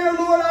right there,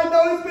 Lord. I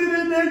know it's been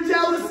in there.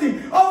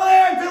 Jealousy. Over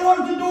there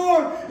towards the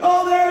door.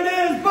 Oh, there it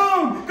is.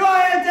 Boom. Go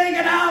ahead, take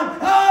it out.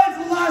 Oh, it's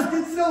lust.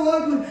 It's so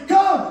ugly.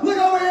 Come, look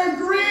over here.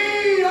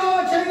 Greed.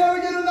 Oh, I can't ever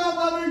get enough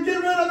of it.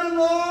 Get rid of it,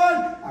 Lord.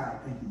 All right,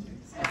 thank you,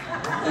 Jesus.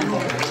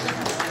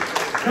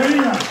 There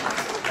you go.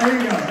 There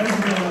you go. There's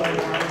a good.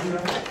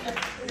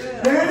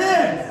 There it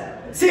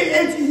is. See,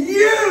 it's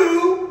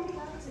you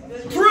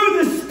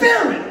through the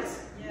Spirit.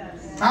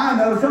 I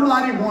know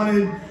somebody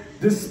wanted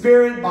the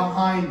Spirit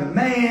behind the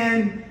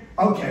man.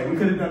 Okay, we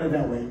could have done it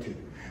that way too.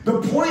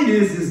 The point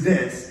is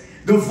this.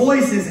 The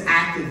voice is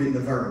active in the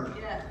verb.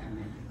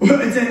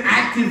 It's an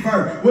active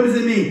verb. What does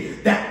it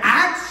mean? The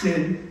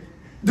action,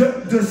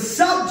 the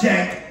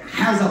subject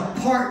has a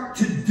part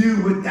to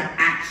do with the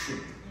action.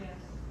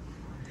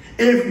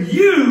 If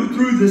you,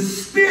 through the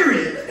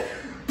Spirit,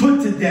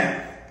 put to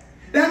death,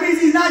 that means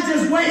he's not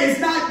just waiting. It's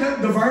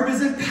not, the verb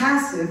isn't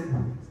passive.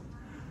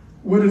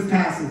 What does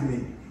passive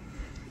mean?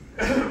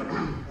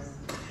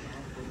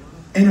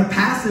 In a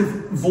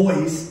passive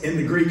voice in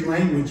the Greek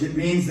language, it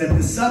means that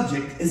the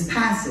subject is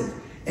passive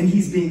and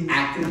he's being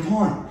acted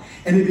upon.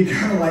 And it'd be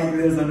kind of like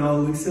this. I know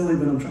it looks silly,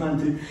 but I'm trying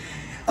to.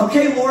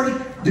 Okay,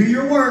 Lord, do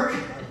your work.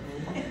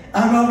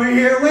 I'm over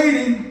here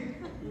waiting.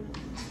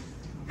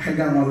 I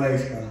got my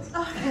legs crossed.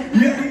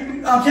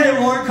 Okay,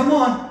 Lord, come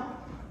on.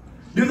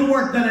 Do the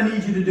work that I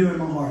need you to do in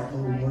my heart,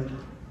 oh Lord.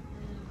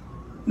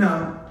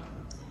 No.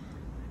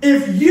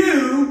 If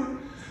you,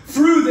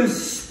 through the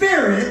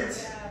Spirit,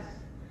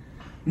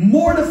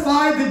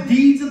 mortify the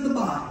deeds of the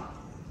body.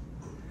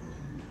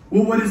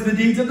 Well, what is the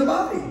deeds of the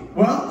body?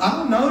 Well, I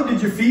don't know.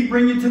 Did your feet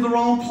bring you to the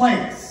wrong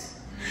place?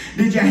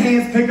 Did your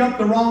hands pick up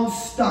the wrong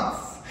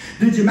stuff?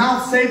 Did your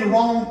mouth say the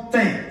wrong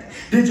thing?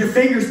 Did your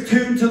fingers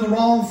tune to the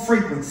wrong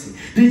frequency?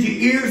 Did your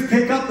ears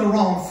pick up the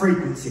wrong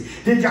frequency?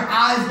 Did your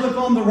eyes look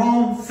on the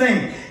wrong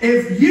thing?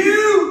 If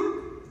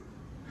you,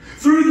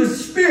 through the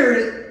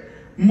Spirit,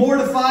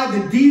 mortify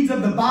the deeds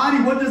of the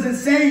body, what does it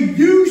say?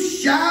 You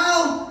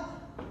shall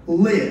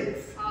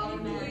live.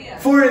 Hallelujah.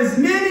 For as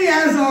many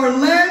as are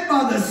led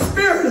by the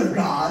Spirit of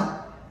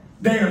God,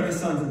 they are the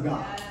sons of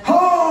God.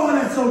 Oh,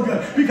 that's so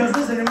good. Because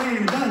listen, we ain't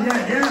even done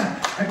yet. Yeah.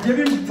 Give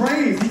him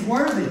praise. He's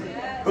worthy.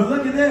 But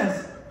look at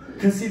this.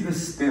 Because see, the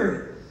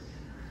Spirit,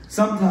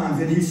 sometimes,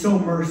 and he's so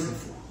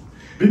merciful.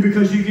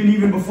 Because you can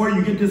even, before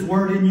you get this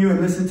word in you, and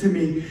listen to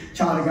me,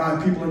 child of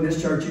God, people in this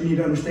church, you need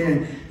to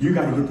understand, you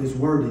got to get this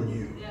word in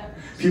you.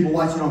 People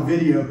watching on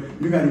video,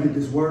 you got to get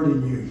this word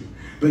in you.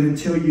 But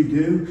until you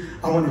do,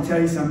 I want to tell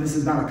you something. This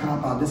is not a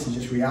cop-out. This is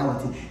just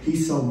reality.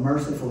 He's so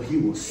merciful, he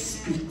will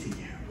speak to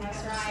you.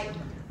 That's right.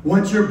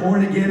 Once you're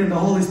born again and the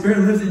Holy Spirit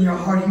lives in your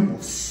heart, he will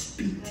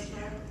speak to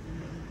you.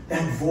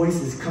 That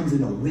voice comes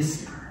in a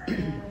whisper.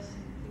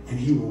 And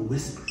he will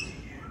whisper to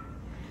you.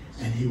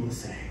 And he will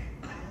say,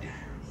 put it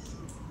down.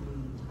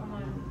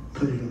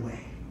 Put it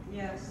away.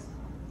 Yes.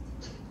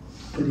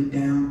 Put it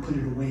down, put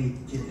it away,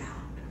 get it out.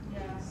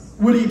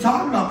 What are you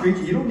talking about,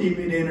 preacher? You don't need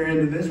me to enter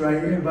into this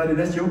right here, buddy.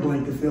 That's your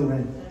blank to fill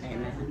in.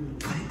 Amen.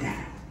 Put it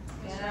down.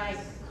 Yes.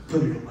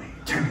 Put it away.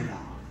 Turn it off.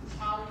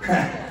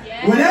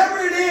 Yes. Whatever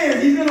it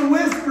is, he's going to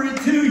whisper it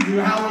to you.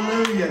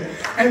 Hallelujah.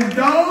 And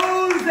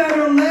those that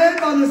are led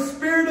by the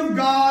Spirit of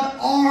God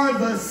are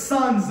the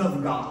sons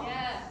of God.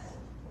 Yes.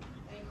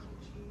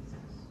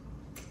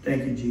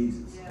 Thank you,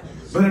 Jesus. Yes.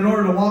 But in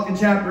order to walk in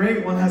chapter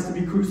 8, one has to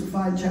be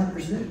crucified in chapter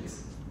 6.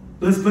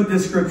 Let's put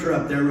this scripture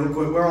up there real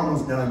quick. We're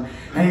almost done.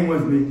 Hang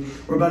with me.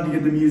 We're about to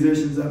get the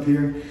musicians up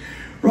here.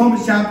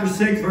 Romans chapter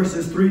 6,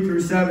 verses 3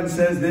 through 7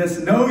 says this.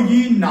 Know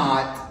ye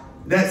not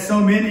that so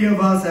many of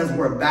us as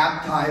were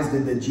baptized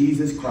into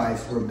Jesus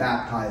Christ were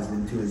baptized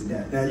into his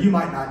death. Now, you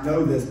might not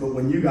know this, but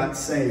when you got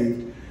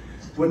saved,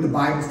 what the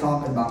Bible's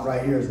talking about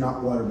right here is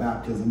not water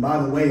baptism.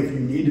 By the way, if you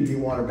need to be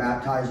water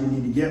baptized, you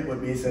need to get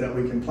with me so that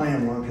we can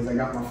plan one, because I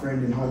got my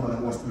friend in Homa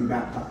that wants to be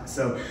baptized.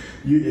 So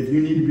if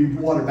you need to be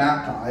water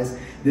baptized,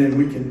 then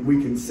we can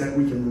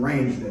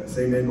arrange this,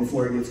 amen,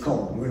 before it gets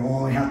cold. We don't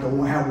only have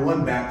to have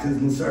one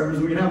baptismal service,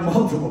 we can have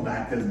multiple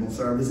baptismal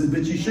services,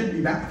 but you should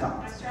be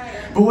baptized. That's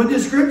right. But what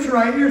this scripture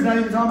right here is not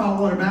even talking about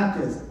water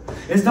baptism.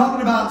 It's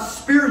talking about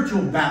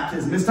spiritual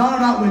baptism. It's talking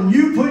about when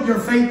you put your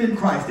faith in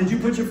Christ. Did you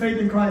put your faith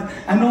in Christ?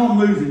 I know I'm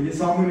losing you,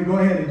 so I'm going to go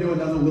ahead and do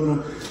another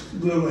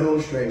little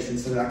illustration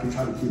so that I can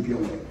try to keep you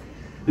awake.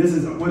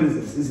 What is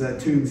this? This is a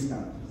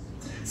tombstone.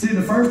 See,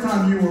 the first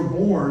time you were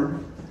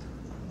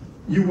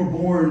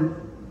born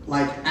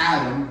like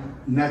Adam,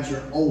 and that's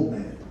your old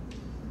man.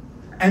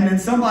 And then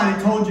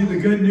somebody told you the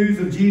good news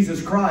of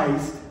Jesus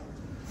Christ,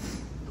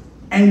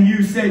 and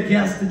you said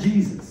yes to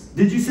Jesus.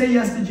 Did you say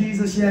yes to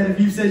Jesus yet? If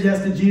you said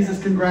yes to Jesus,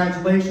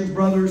 congratulations,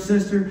 brother or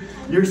sister.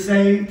 You're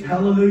saved.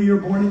 Hallelujah, you're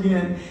born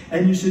again.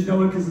 And you should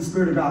know it because the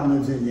Spirit of God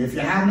lives in you. If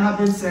you have not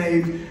been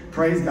saved,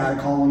 praise God,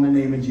 call on the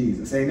name of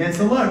Jesus. Amen.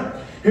 So look,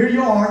 here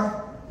you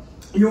are.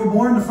 You were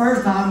born the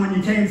first time when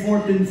you came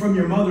forth from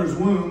your mother's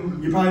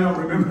womb. You probably don't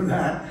remember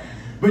that.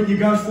 But you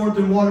gushed forth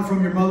in water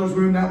from your mother's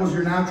womb. That was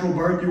your natural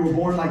birth. You were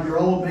born like your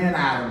old man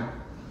Adam.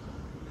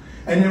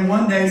 And then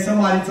one day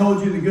somebody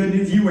told you the good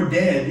news. You were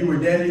dead. You were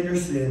dead in your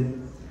sin.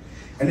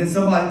 And then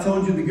somebody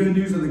told you the good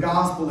news of the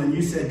gospel and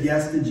you said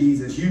yes to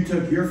Jesus. You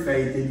took your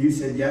faith and you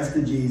said yes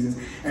to Jesus.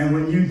 And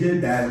when you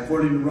did that,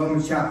 according to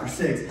Romans chapter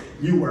 6,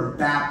 you were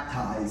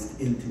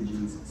baptized into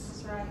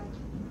Jesus. That's right.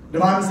 The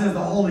Bible says the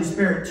Holy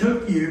Spirit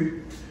took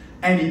you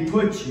and he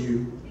put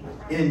you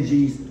in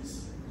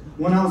Jesus.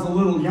 When I was a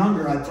little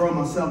younger, I'd throw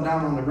myself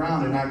down on the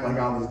ground and act like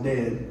I was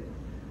dead.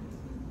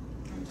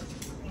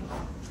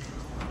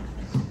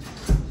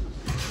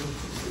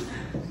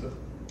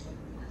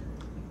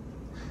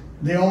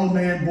 The old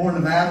man born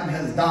of Adam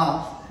has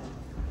died,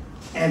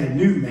 and a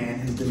new man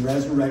has been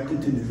resurrected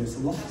to newness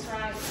of life.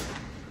 That's right.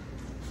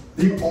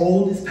 The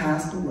old has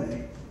passed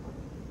away.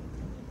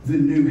 The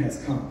new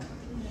has come.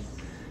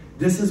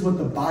 This is what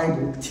the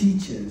Bible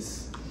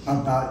teaches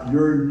about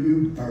your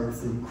new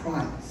birth in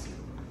Christ.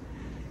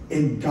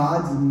 In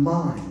God's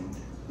mind,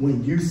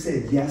 when you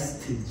said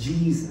yes to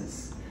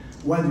Jesus,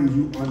 whether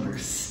you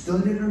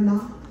understood it or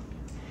not,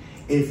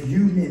 if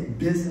you meant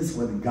business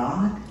with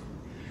God,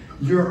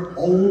 your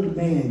old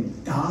man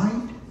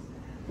died,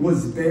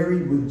 was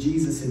buried with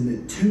Jesus in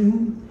the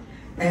tomb,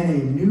 and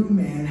a new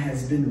man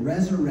has been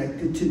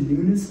resurrected to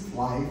newness of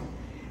life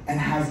and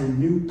has a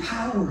new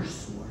power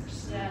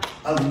source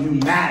of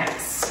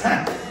pneumatics.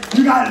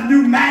 You got a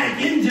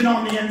pneumatic engine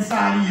on the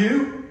inside of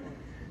you.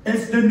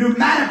 It's the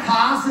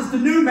pneumaticos, it's the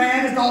new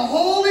man, it's the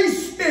Holy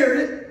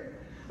Spirit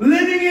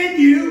living in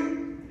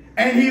you,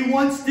 and he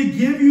wants to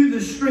give you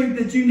the strength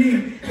that you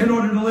need in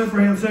order to live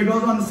for him. So he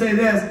goes on to say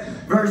this,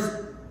 verse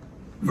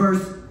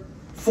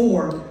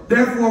 4,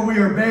 therefore we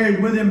are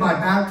buried with him by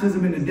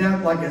baptism into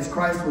death, like as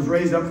Christ was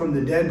raised up from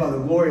the dead by the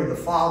glory of the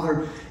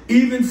Father.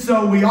 Even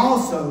so we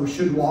also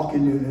should walk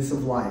in newness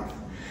of life.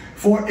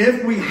 For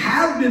if we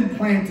have been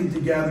planted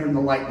together in the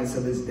likeness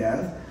of his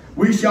death,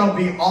 we shall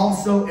be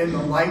also in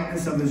the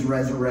likeness of his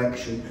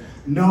resurrection,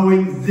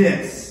 knowing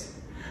this,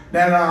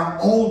 that our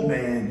old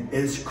man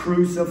is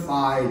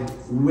crucified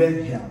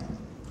with him.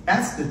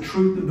 That's the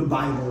truth of the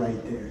Bible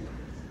right there.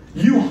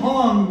 You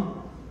hung.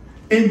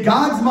 In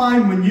God's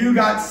mind, when you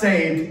got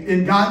saved,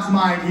 in God's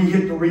mind, he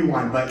hit the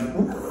rewind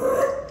button.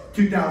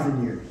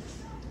 2,000 years.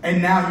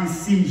 And now he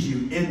sees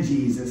you in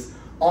Jesus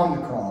on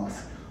the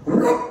cross.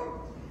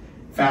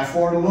 Fast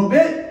forward a little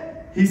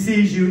bit. He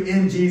sees you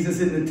in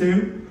Jesus in the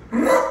tomb.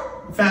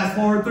 Fast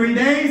forward 3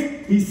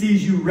 days. He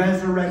sees you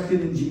resurrected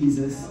in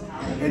Jesus.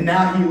 And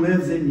now he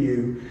lives in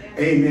you.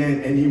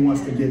 Amen. And he wants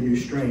to give you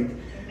strength.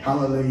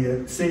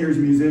 Hallelujah. Singers,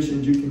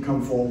 musicians, you can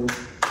come forward.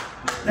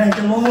 Thank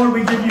you, Lord.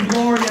 We give you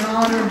glory and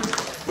honor.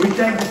 We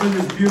thank you for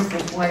this beautiful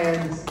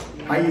plan,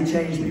 how you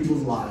change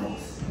people's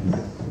lives.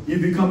 You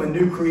become a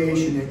new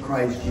creation in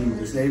Christ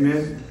Jesus.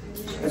 Amen.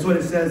 That's what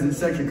it says in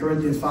 2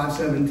 Corinthians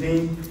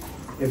 5:17.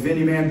 If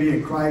any man be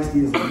in Christ,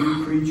 he is a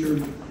new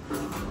creature.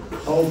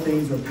 Old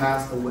things are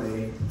passed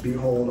away.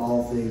 Behold,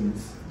 all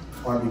things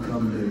are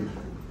become new.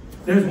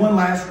 There's one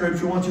last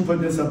scripture. Why don't you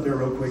put this up there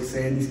real quick,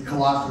 Sandy?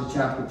 Colossians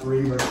chapter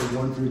 3, verses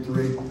 1 through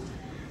 3. It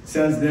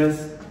says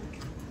this.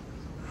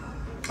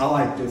 I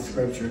like this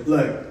scripture.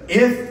 Look,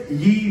 if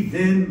ye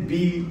then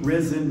be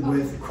risen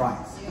with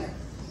Christ.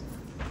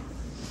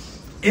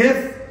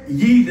 If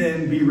ye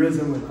then be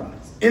risen with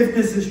Christ. If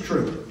this is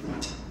true,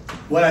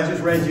 what I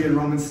just read you in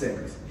Romans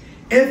 6.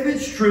 If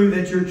it's true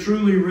that you're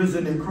truly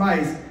risen in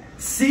Christ,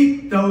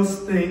 seek those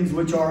things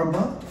which are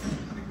above,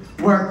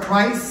 where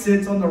Christ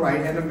sits on the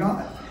right hand of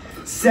God.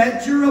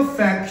 Set your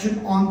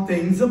affection on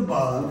things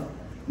above,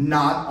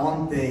 not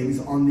on things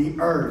on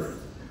the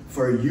earth,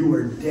 for you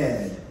are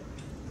dead,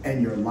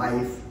 and your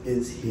life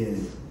is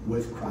hid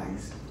with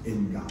Christ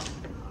in God.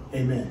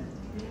 Amen.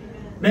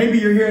 Maybe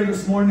you're here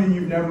this morning and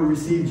you've never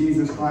received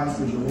Jesus Christ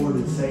as your Lord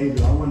and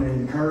Savior. I want to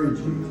encourage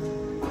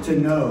you to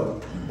know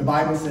the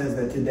Bible says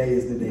that today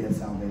is the day of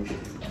salvation.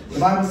 The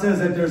Bible says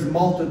that there's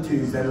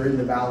multitudes that are in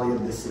the valley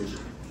of decision,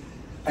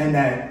 and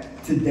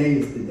that today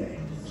is the day.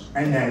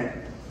 And that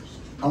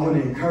I want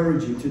to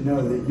encourage you to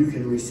know that you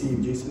can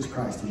receive Jesus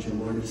Christ as your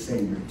Lord and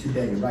Savior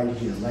today, right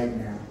here, right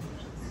now.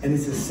 And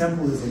it's as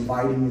simple as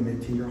inviting him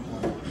into your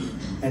heart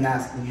and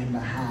asking him to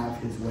have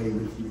his way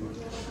with you.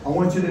 I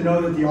want you to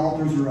know that the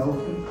altars are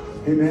open.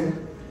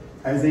 Amen.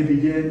 As they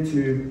begin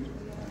to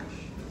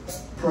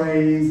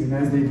praise and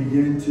as they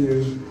begin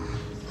to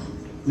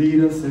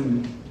lead us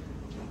in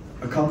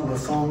a couple of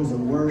songs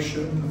of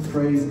worship,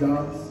 praise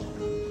God.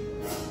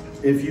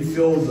 If you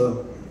feel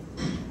the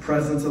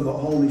presence of the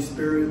Holy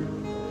Spirit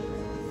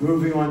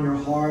moving on your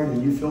heart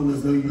and you feel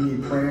as though you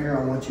need prayer,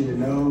 I want you to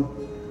know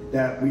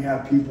that we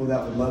have people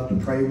that would love to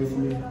pray with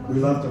you. We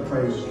love to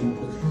pray with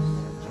people.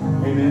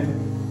 Amen.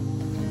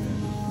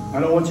 I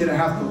don't want you to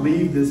have to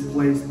leave this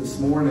place this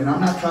morning.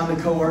 I'm not trying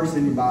to coerce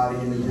anybody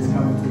into just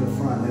coming to the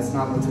front. That's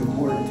not what's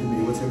important to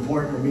me. What's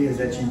important to me is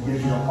that you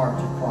give your heart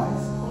to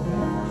Christ.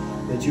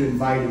 That you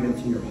invite him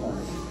into your heart.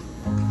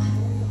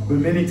 But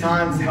many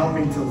times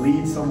helping to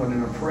lead someone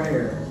in a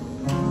prayer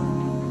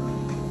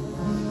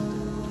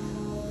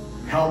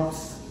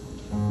helps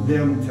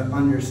them to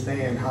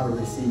understand how to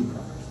receive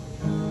Christ.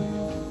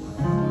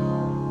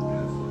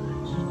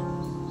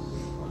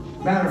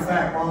 Matter of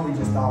fact, why don't we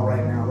just all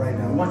right now?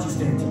 Why don't you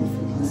stand to your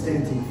feet? Let's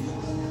stand to your feet.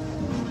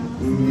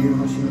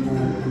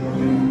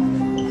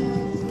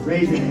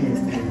 Raise your hands.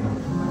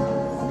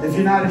 If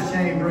you're not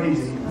ashamed, raise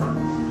it.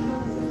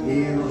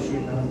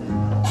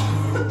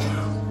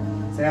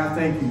 Say, I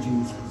thank you,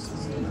 Jesus.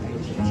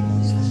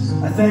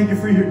 I thank you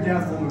for your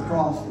death on the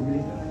cross for me.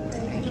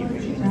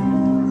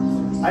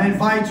 I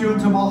invite you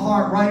into my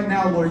heart right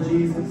now, Lord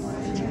Jesus.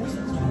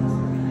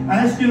 I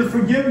ask you to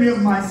forgive me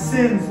of my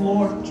sins,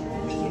 Lord.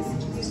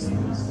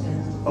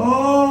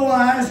 Oh,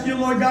 I ask you,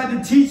 Lord God,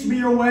 to teach me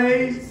your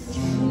ways.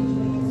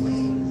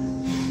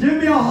 Give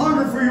me a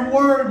hunger for your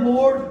word,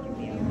 Lord.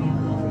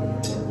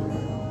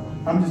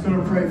 I'm just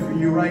going to pray for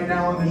you right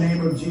now in the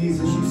name of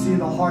Jesus. You see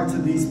the hearts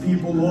of these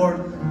people, Lord.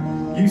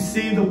 You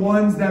see the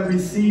ones that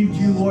received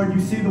you, Lord.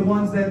 You see the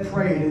ones that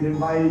prayed and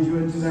invited you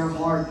into their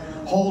heart.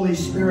 Holy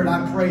Spirit,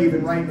 I pray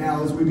even right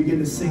now as we begin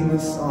to sing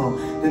this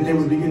song, that they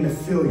would begin to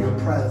feel your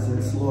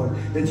presence, Lord.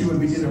 That you would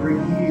begin to bring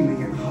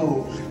healing and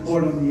hope,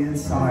 Lord, on the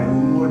inside.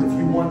 And Lord, if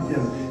you want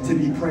them to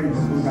be prayed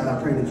with, Lord God,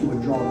 I pray that you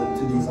would draw them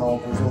to these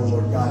altars, oh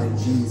Lord God, in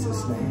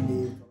Jesus' name.